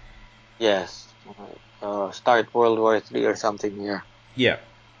 Yes. Start World War III or something here. Yeah.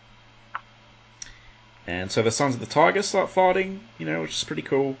 And so the Sons of the Tiger start fighting, which is pretty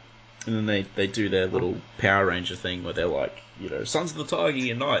cool. And then they do their little Power Ranger thing where they're like, Sons of the Tiger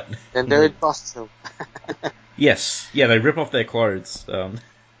unite. And they're in costume. Yes. Yeah, they rip off their clothes to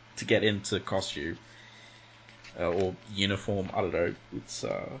get into costume. Or uniform, I don't know. It's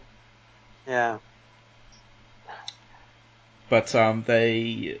yeah. But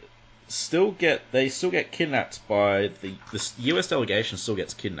they still get kidnapped by the US delegation. Still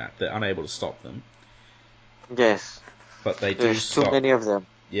gets kidnapped. They're unable to stop them. Yes. But There's too many of them.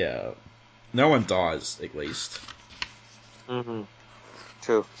 Yeah. No one dies, at least.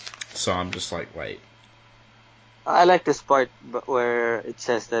 True. So I'm just like, wait. I like this part where it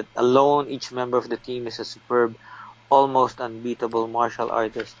says that alone each member of the team is a superb, almost unbeatable martial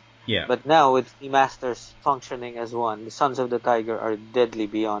artist. Yeah. But now, with three masters functioning as one, the Sons of the Tiger are deadly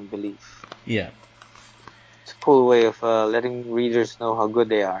beyond belief. Yeah. It's a cool way of letting readers know how good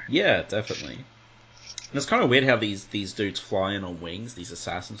they are. Yeah, definitely. And it's kind of weird how these dudes fly in on wings. These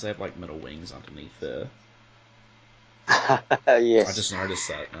assassins, they have like metal wings underneath there. Yes. I just noticed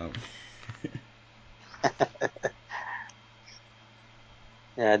that.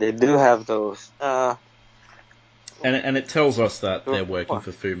 Yeah, they do have those. And it tells us that they're working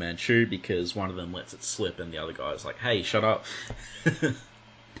for Fu Manchu because one of them lets it slip and the other guy's like, hey, shut up.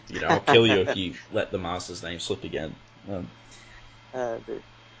 I'll kill you if you let the master's name slip again.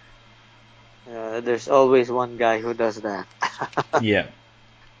 There's always one guy who does that. Yeah.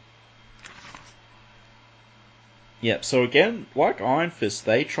 Yep, so again, like Iron Fist,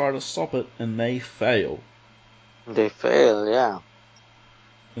 they try to stop it and they fail. They fail, yeah.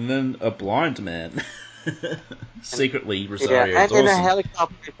 And then a blind man secretly Rosario and Dawson. in a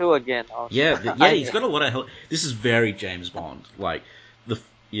helicopter too again. Also. Yeah, he's got a lot of this is very James Bond, like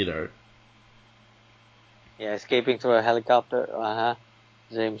Yeah, escaping through a helicopter.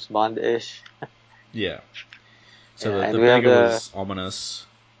 James Bond-ish. Yeah. So the beggar was ominous.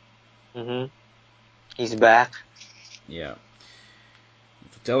 He's back. Yeah.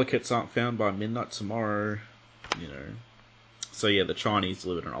 If the delegates aren't found by midnight tomorrow, So yeah, the Chinese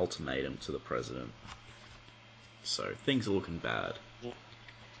delivered an ultimatum to the president. So things are looking bad. Yes.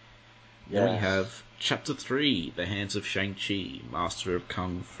 Then we have Chapter 3, The Hands of Shang-Chi, Master of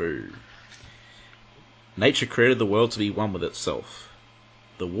Kung Fu. Nature created the world to be one with itself.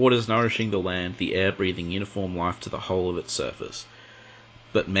 The waters nourishing the land, the air breathing uniform life to the whole of its surface.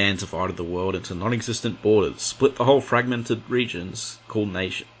 But man divided the world into non-existent borders, split the whole fragmented regions called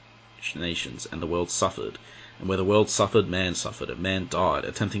nations, and the world suffered. And where the world suffered, man suffered, and man died,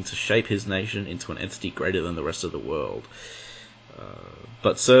 attempting to shape his nation into an entity greater than the rest of the world.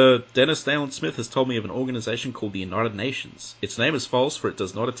 But Sir Dennis Nayland Smith has told me of an organization called the United Nations. Its name is false, for it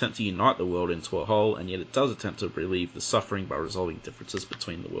does not attempt to unite the world into a whole, and yet it does attempt to relieve the suffering by resolving differences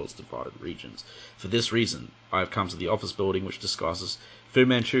between the world's divided regions. For this reason, I have come to the office building which disguises Fu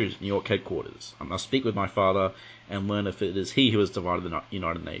Manchu's New York headquarters. I must speak with my father and learn if it is he who has divided the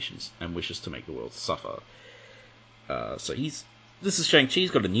United Nations and wishes to make the world suffer. This is Shang-Chi.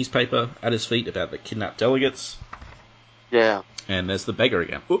 He's got a newspaper at his feet about the kidnapped delegates. Yeah. And there's the beggar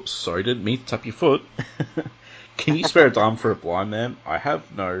again. Oops, sorry, didn't mean to tap your foot. Can you spare a dime for a blind man? I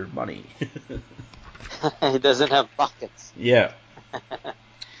have no money. He doesn't have pockets. Yeah.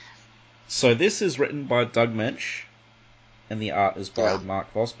 So this is written by Doug Mensch, and the art is by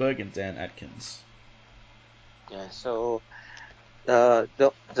Mark Vosberg and Dan Adkins. Yeah, so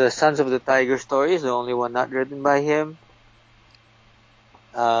the Sons of the Tiger story is the only one not written by him.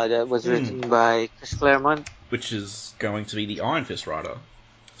 That was written by Chris Claremont. Which is going to be the Iron Fist writer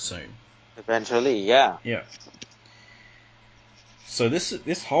soon. Eventually, yeah. Yeah. So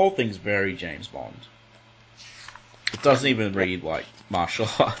this whole thing's very James Bond. It doesn't even read like martial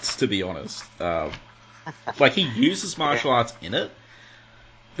arts, to be honest. Like he uses martial arts in it,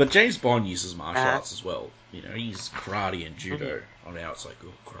 But James Bond uses martial arts as well. You know, he uses karate and judo. On the outside,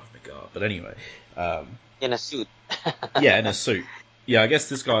 Krav Maga. But anyway, in a suit. Yeah, in a suit. Yeah, I guess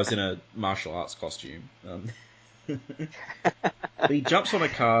this guy's in a martial arts costume. But he jumps on a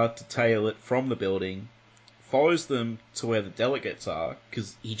car to tail it from the building, follows them to where the delegates are,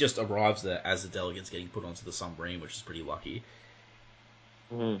 because he just arrives there as the delegates getting put onto the submarine, which is pretty lucky.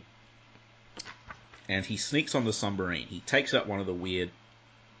 Mm-hmm. And he sneaks on the submarine. He takes out one of the weird,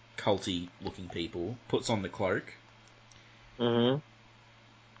 culty-looking people, puts on the cloak. Mm-hmm.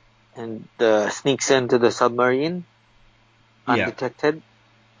 And sneaks into the submarine, undetected.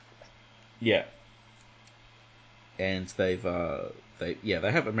 Yeah. And they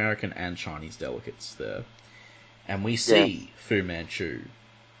have American and Chinese delegates there. And we see Fu Manchu.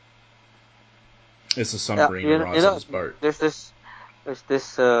 As the submarine arrives on his boat. There's this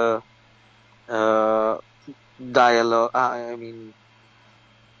dialogue.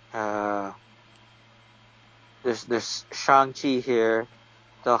 There's Shang-Chi here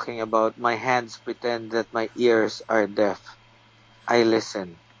talking about my hands pretend that my ears are deaf. I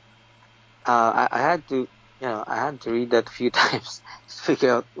listen. I had to read that a few times to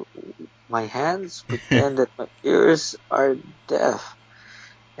figure out my hands pretend that my ears are deaf,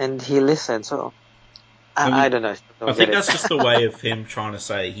 and he listened. So I don't know. I think that's just the way of him trying to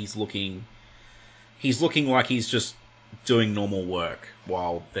say he's looking like he's just doing normal work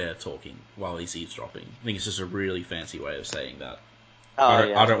while they're talking, while he's eavesdropping. I think it's just a really fancy way of saying that.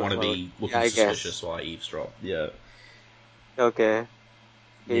 I don't want to be looking suspicious while I eavesdrop. Yeah. Okay.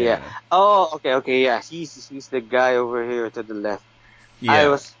 Yeah. Oh, okay. Yeah, he's the guy over here to the left. Yeah. I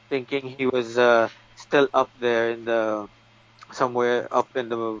was thinking he was still up there somewhere up in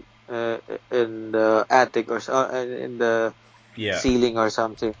the attic or in the ceiling or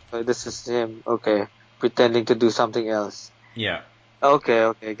something. This is him. Okay, pretending to do something else. Yeah.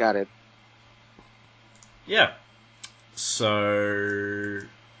 Okay, got it. Yeah. So,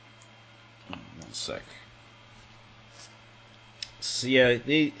 1 sec. So yeah,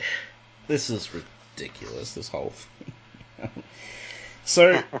 this is ridiculous. This whole thing.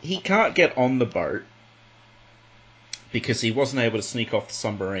 So he can't get on the boat because he wasn't able to sneak off the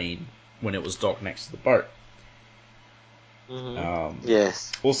submarine when it was docked next to the boat. Mm-hmm.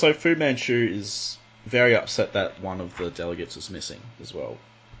 Yes. Also, Fu Manchu is very upset that one of the delegates is missing as well.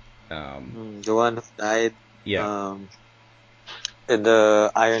 The one who died. Yeah. In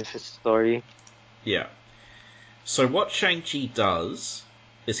the Iron Fist story. Yeah. So what Shang-Chi does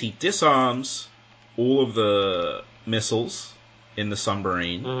is he disarms all of the missiles in the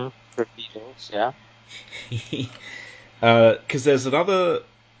submarine. Mm-hmm. Torpedoes, yeah. Because there's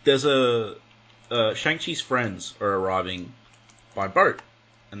Shang-Chi's friends are arriving by boat,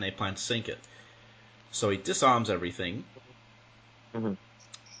 and they plan to sink it. So he disarms everything,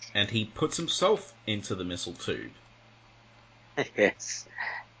 and he puts himself into the missile tube. Yes.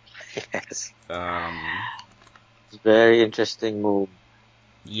 Very interesting move.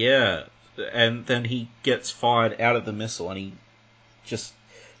 Yeah, and then he gets fired out of the missile, and he just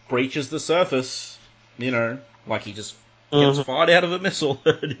breaches the surface. You know, like he just gets fired out of a missile,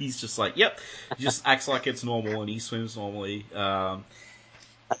 and he's just like, "Yep." He just acts like it's normal, and he swims normally.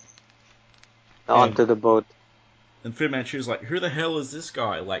 Onto the boat. And Fu Manchu's like, "Who the hell is this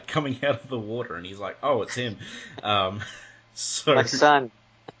guy?" Like coming out of the water, and he's like, "Oh, it's him." So my son.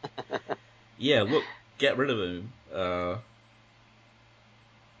 Yeah, look, get rid of him.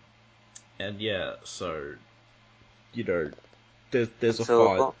 And yeah, so you know, there's a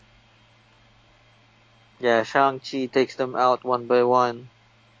fight. Yeah, Shang-Chi takes them out one by one.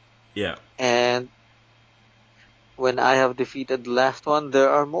 Yeah. And when I have defeated the last one, there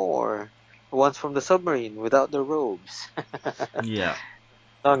are more. Ones from the submarine without their robes. Yeah.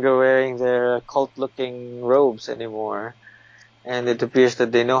 No longer wearing their cult-looking robes anymore. And it appears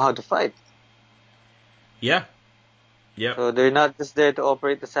that they know how to fight. Yeah. Yeah. So they're not just there to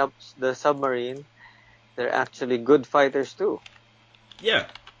operate the submarine. They're actually good fighters too. Yeah.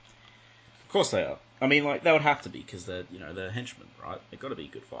 Of course they are. I mean, like, they would have to be, because they're henchmen, right? They've got to be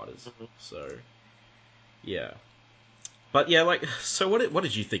good fighters. Mm-hmm. So, yeah. But yeah, like, so what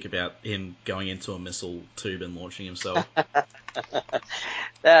did you think about him going into a missile tube and launching himself?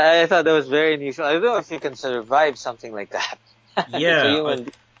 I thought that was very neat. I don't know if you can survive something like that. Yeah. If a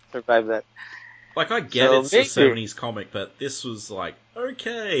human survive that. Like, I get it's a 70s comic, but this was like,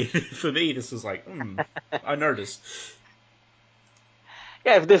 okay. For me, this was like, I noticed.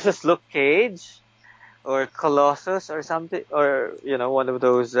 Yeah, if this is Luke Cage or Colossus or something, or one of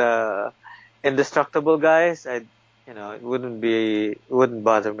those indestructible guys, it wouldn't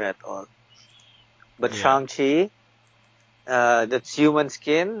bother me at all. But Shang-Chi, that's human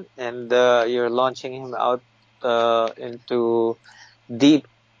skin, and you're launching him out into deep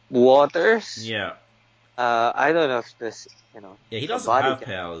waters. Yeah. I don't know if this, Yeah, he doesn't have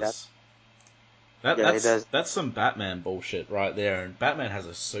powers. That's some Batman bullshit right there, and Batman has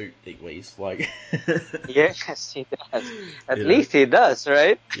a suit that weighs like. Yes, he does. At least he does,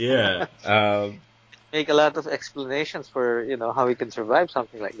 right? Yeah. Make a lot of explanations for how he can survive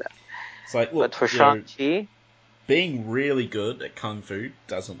something like that. It's like, look, but for Shang-Chi, being really good at kung fu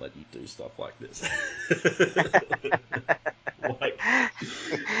doesn't let you do stuff like this. like,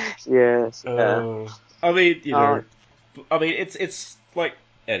 yes. I mean, it's like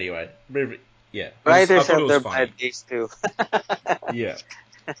anyway. Yeah, writers have their bad days too. Yeah,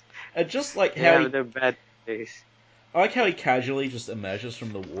 and just like they have their bad days. I like how he casually just emerges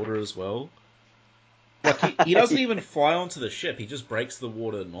from the water as well. Like he doesn't even fly onto the ship; he just breaks the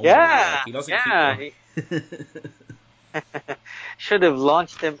water normally. Yeah, like, he doesn't keep going. Should have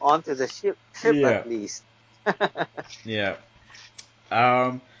launched him onto the ship at least. Yeah.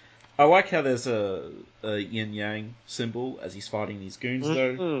 I like how there's a yin yang symbol as he's fighting these goons,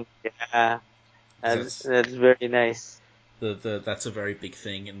 though. Yeah, that's very nice. That's a very big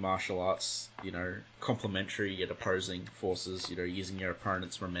thing in martial arts. Complementary yet opposing forces. Using your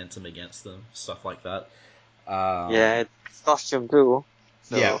opponent's momentum against them, stuff like that. Yeah, it's costume too.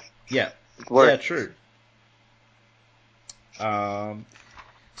 So yeah, it works. Yeah, true.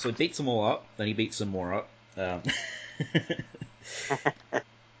 So he beats them all up. Then he beats them more up.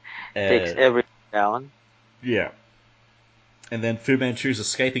 Takes everything down. Yeah. And then Fu Manchu's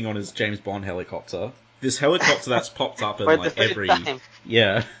escaping on his James Bond helicopter. This helicopter that's popped up in like every time.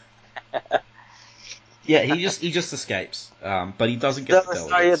 Yeah. Yeah, he just escapes. But he doesn't get the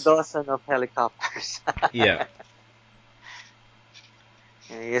delegates. Dawson of helicopters. Yeah.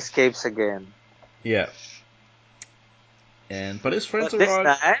 And he escapes again. Yeah. But his friends arrive.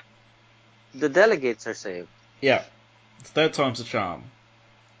 This time, the delegates are saved. Yeah. Third time's a charm.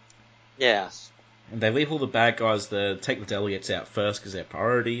 Yes. And they leave all the bad guys there, take the delegates out first because they're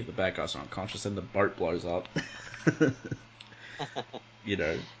priority. The bad guys are unconscious, and the boat blows up.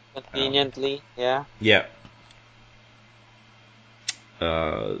 Conveniently, yeah. Yeah.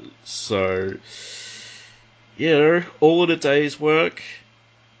 So, all of the day's work.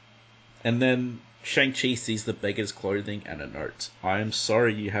 And then Shang-Chi sees the beggar's clothing and a note. I am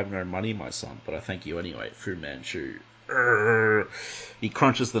sorry you have no money, my son, but I thank you anyway, Fu Manchu. He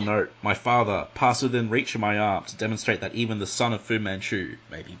crunches the note. My father, passed within reach of my arm to demonstrate that even the son of Fu Manchu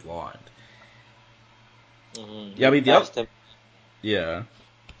may be blind. Yeah, I mean, Yeah.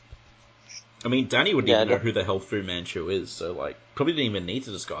 I mean, Danny wouldn't even know who the hell Fu Manchu is, so, probably didn't even need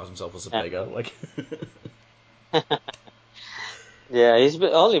to disguise himself as a beggar. Yeah, he's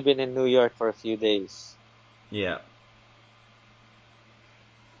only been in New York for a few days. Yeah.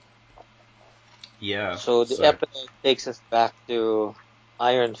 Yeah. So the episode takes us back to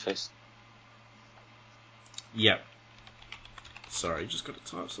Iron Fist. Yeah. Sorry, just got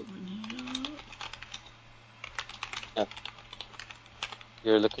to type something here. Yep.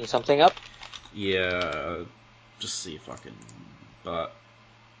 You're looking something up? Yeah. Just see if I can. But.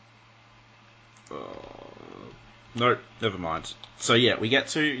 No, never mind. So yeah, we get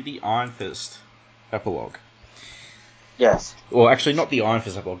to the Iron Fist epilogue. Yes. Well, actually, not the Iron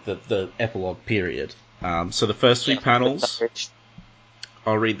Fist epilogue, the epilogue period. So the first three panels,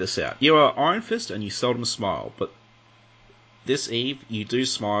 I'll read this out. You are Iron Fist and you seldom smile, but this eve you do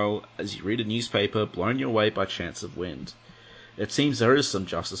smile as you read a newspaper blown your way by chance of wind. It seems there is some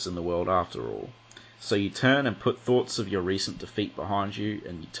justice in the world after all. So you turn and put thoughts of your recent defeat behind you,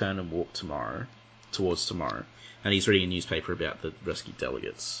 and you turn and walk towards tomorrow. And he's reading a newspaper about the rescued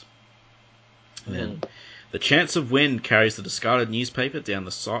delegates. And then the chance of wind carries the discarded newspaper down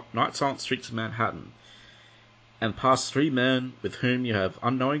the night silent streets of Manhattan, and past three men with whom you have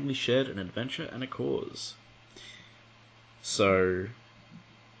unknowingly shared an adventure and a cause. So,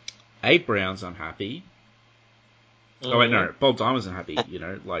 Abe Brown's unhappy. Oh wait, no, Bob Diamond's unhappy.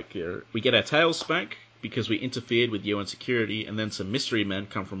 We get our tails spanked because we interfered with UN security, and then some mystery men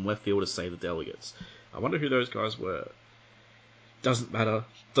come from left field to save the delegates. I wonder who those guys were. Doesn't matter.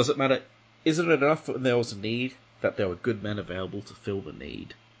 Does it matter? Isn't it enough when there was a need that there were good men available to fill the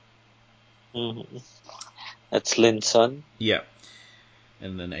need? Mm-hmm. That's Lynn's son. Yeah.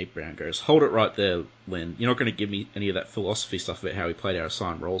 And then Abe Brown goes, hold it right there, Lynn. You're not going to give me any of that philosophy stuff about how we played our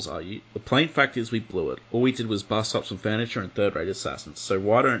assigned roles, are you? The plain fact is we blew it. All we did was bust up some furniture and third-rate assassins. So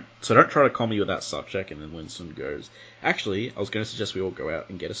don't try to call me with that subject. And then Winston goes, actually, I was going to suggest we all go out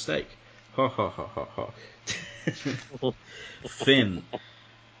and get a steak. Ha ha ha ha ha. Finn.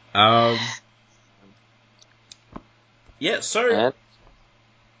 Yeah, so...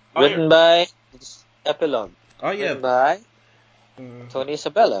 written by... Epilogue. Oh, yeah. Written by Tony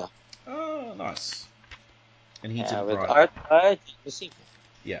Isabella. Oh, nice. And he did with art by James Seaman.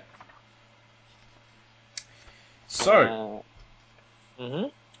 Yeah. So...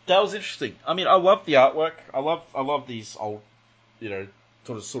 that was interesting. I mean, I love the artwork. I love these old,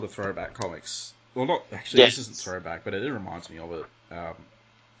 sort of throwback comics. Well, not actually. Yes. This isn't throwback, but it reminds me of it.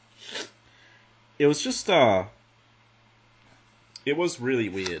 It was just it was really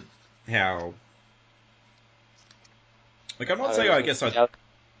weird how. Like, I'm not saying. I guess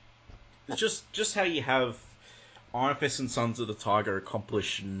it's just how you have Iron Fist and Sons of the Tiger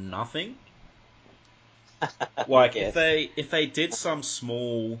accomplish nothing. Like, if they did some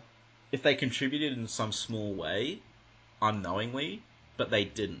small, if they contributed in some small way, unknowingly, but they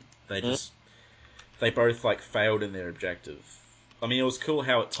didn't. They just, they both, like, failed in their objective. I mean, it was cool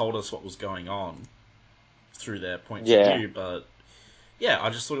how it told us what was going on through their points of view, but, yeah, I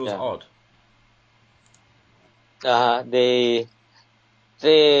just thought it was odd.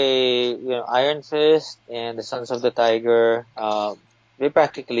 Iron Fist and the Sons of the Tiger, they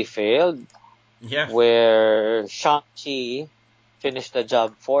practically failed. Yeah. Where Shang-Chi finished the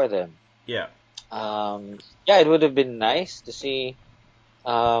job for them. Yeah. It would have been nice to see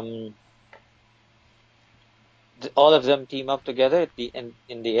all of them team up together in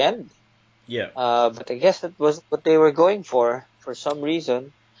the end. Yeah. But I guess that was what they were going for some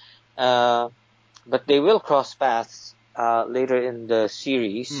reason. But they will cross paths later in the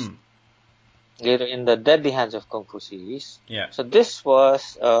series. Later in the Deadly Hands of Kung Fu series. Yeah. So this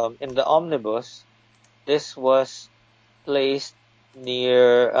was, in the omnibus, this was placed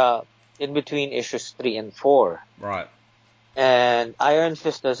near, in between issues 3 and 4. Right. And Iron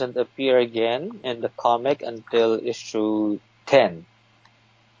Fist doesn't appear again in the comic until issue 10.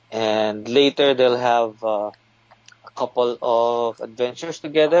 And later they'll have a couple of adventures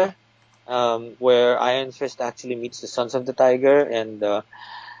together, where Iron Fist actually meets the Sons of the Tiger, and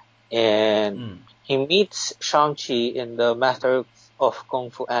he meets Shang-Chi in the Master of Kung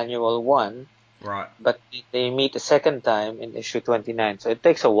Fu Annual 1. Right. But they meet a second time in issue 29. So it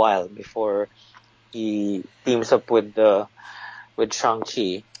takes a while before he teams up with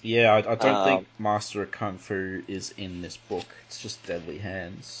Shang-Chi. Yeah, I don't think Master of Kung Fu is in this book. It's just Deadly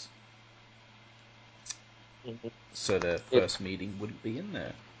Hands. Mm-hmm. So their first meeting wouldn't be in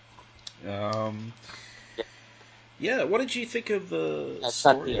there. Yeah, what did you think of the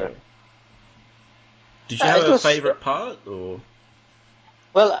story? Did you have a favorite part, or?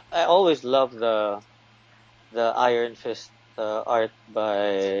 Well, I always love the Iron Fist art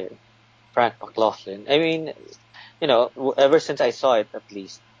by Frank McLaughlin. I mean, ever since I saw it, at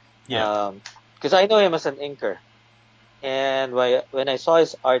least. Yeah. Because I know him as an inker, and when I saw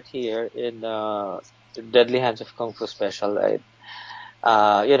his art here in the Deadly Hands of Kung Fu special, it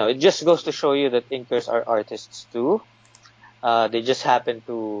just goes to show you that inkers are artists too. They just happen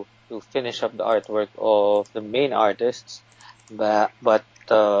to finish up the artwork of the main artists, but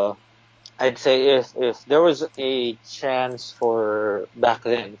I'd say if there was a chance for back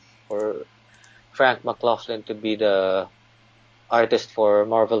then for Frank McLaughlin to be the artist for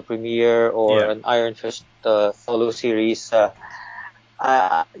Marvel Premiere or an Iron Fist solo series,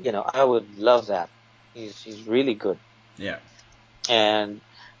 I would love that. He's really good. Yeah. And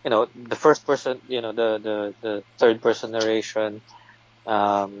the first person, the third person narration,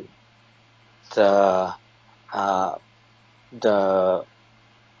 the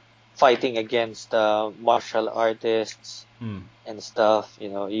fighting against martial artists and stuff.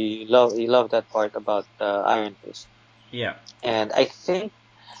 You love that part about Iron Fist. Yeah. And I think,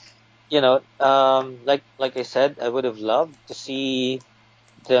 like I said, I would have loved to see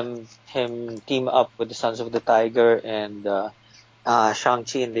him team up with the Sons of the Tiger and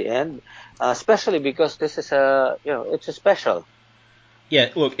Shang-Chi in the end, especially because this is it's a special. Yeah,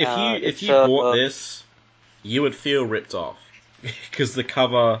 look, if you bought this, you would feel ripped off because the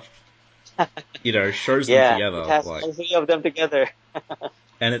cover, shows them together. It has all three of them together.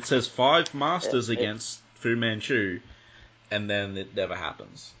 And it says 5 masters against Fu Manchu, and then it never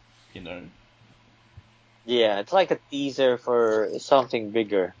happens. Yeah, it's like a teaser for something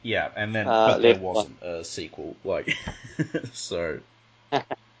bigger. Yeah, and then but there wasn't a sequel, so.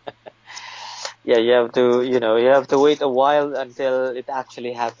 Yeah, you have to wait a while until it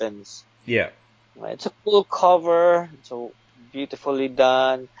actually happens. Yeah. It's a cool cover, it's beautifully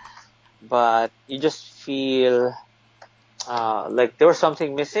done, but you just feel like there was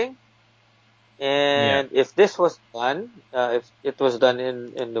something missing. And if this was done, if it was done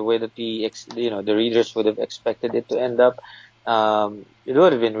in the way that the readers would have expected it to end up, it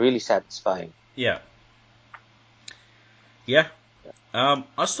would have been really satisfying. Yeah. Yeah.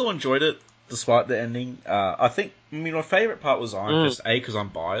 I still enjoyed it, despite the ending. I think, my favourite part was Iron Fist, A, because I'm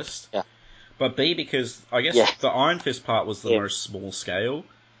biased. Yeah. But B, because I guess the Iron Fist part was the most small scale,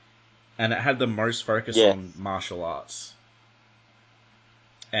 and it had the most focus on martial arts.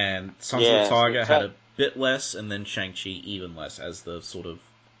 And Sons of the Tiger had a bit less, and then Shang-Chi even less, as the sort of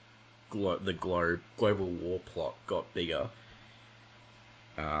global war plot got bigger.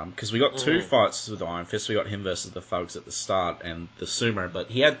 Because we got two fights with Iron Fist. We got him versus the thugs at the start and the sumo, but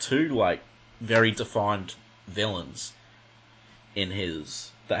he had two very defined villains in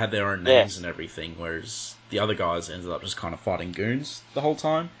his that had their own names and everything, whereas the other guys ended up just kind of fighting goons the whole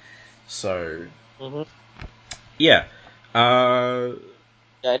time. So yeah,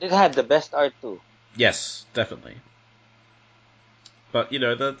 it had the best art too. Yes, definitely. But,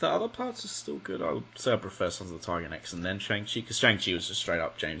 the other parts are still good. I would say I prefer Sons of the Tiger next and then Shang-Chi, because Shang-Chi was just straight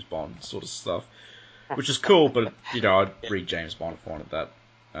up James Bond sort of stuff, which is cool, but, I'd read James Bond if I wanted that.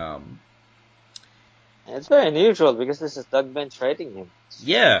 It's very unusual, because this is Doug Bench writing him.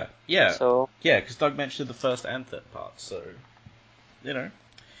 Yeah. So... Yeah, because Doug Bench did the first and third part, so,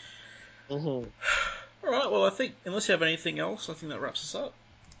 Alright, well, I think, unless you have anything else, I think that wraps us up.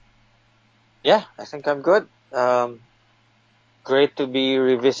 Yeah, I think I'm good. Great to be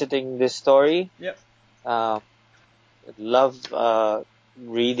revisiting this story. Yep. Love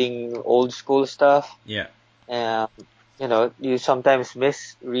reading old school stuff. Yeah. You sometimes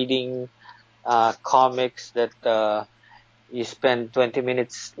miss reading comics that you spend 20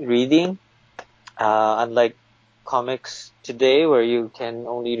 minutes reading. Unlike comics today, where you can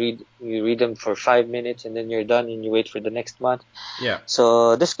only read them for 5 minutes and then you're done and you wait for the next month. Yeah.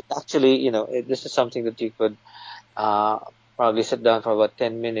 So this could actually, this is something that you could probably sit down for about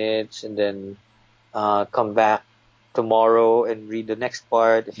 10 minutes and then come back tomorrow and read the next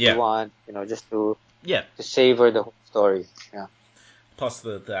part if you want, just to savor the whole story. Yeah. Plus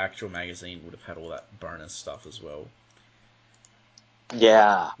the actual magazine would have had all that bonus stuff as well.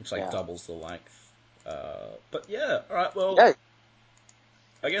 Yeah. Which doubles the length. But yeah, alright, well,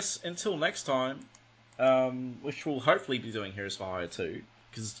 I guess until next time, which we'll hopefully be doing Heroes for Hire 2,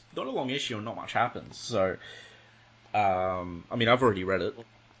 because not a long issue and not much happens, so, I've already read it.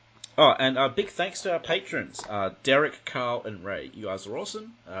 Oh, and big thanks to our patrons, Derek, Carl, and Ray. You guys are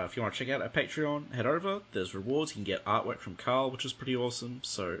awesome. If you want to check out our Patreon, head over. There's rewards. You can get artwork from Carl, which is pretty awesome,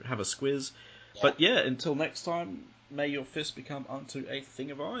 so have a squiz. Yeah. But yeah, until next time, may your fist become unto a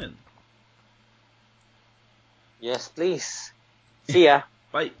thing of iron. Yes, please. See ya.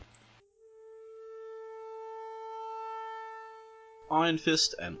 Bye. Iron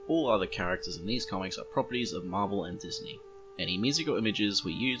Fist and all other characters in these comics are properties of Marvel and Disney. Any music or images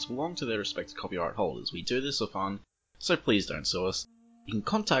we use belong to their respective copyright holders. We do this for fun, so please don't sue us. You can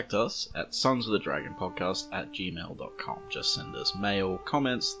contact us at sonsofthedragonpodcast@gmail.com. Just send us mail,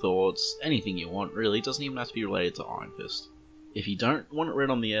 comments, thoughts, anything you want really. It doesn't even have to be related to Iron Fist. If you don't want it read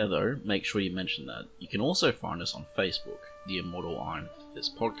on the air though, make sure you mention that. You can also find us on Facebook, the Immortal Iron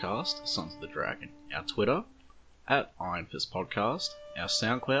Fist Podcast, Sons of the Dragon, our Twitter, at Iron Fist Podcast, our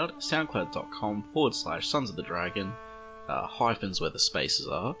SoundCloud, soundcloud.com/Sons of the Dragon, hyphens where the spaces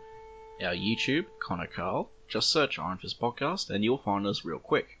are, our YouTube, Connor Carl, just search Iron Fist Podcast and you'll find us real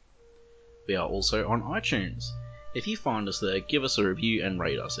quick. We are also on iTunes. If you find us there, give us a review and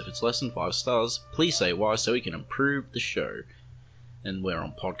rate us. If it's less than 5 stars, please say why so we can improve the show. And we're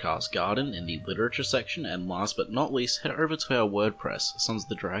on Podcast Garden in the literature section, and last but not least, head over to our WordPress, Sons of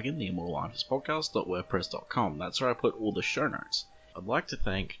the Dragon, the Immortal Iron Fist Podcast.wordpress.com. That's where I put all the show notes. I'd like to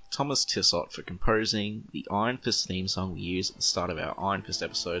thank Thomas Tissot for composing the Iron Fist theme song we use at the start of our Iron Fist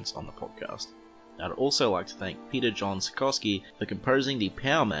episodes on the podcast. I'd also like to thank Peter John Sikorsky for composing the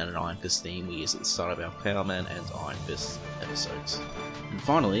Power Man and Iron Fist theme we use at the start of our Power Man and Iron Fist episodes. And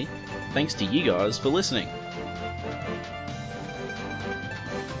finally, thanks to you guys for listening.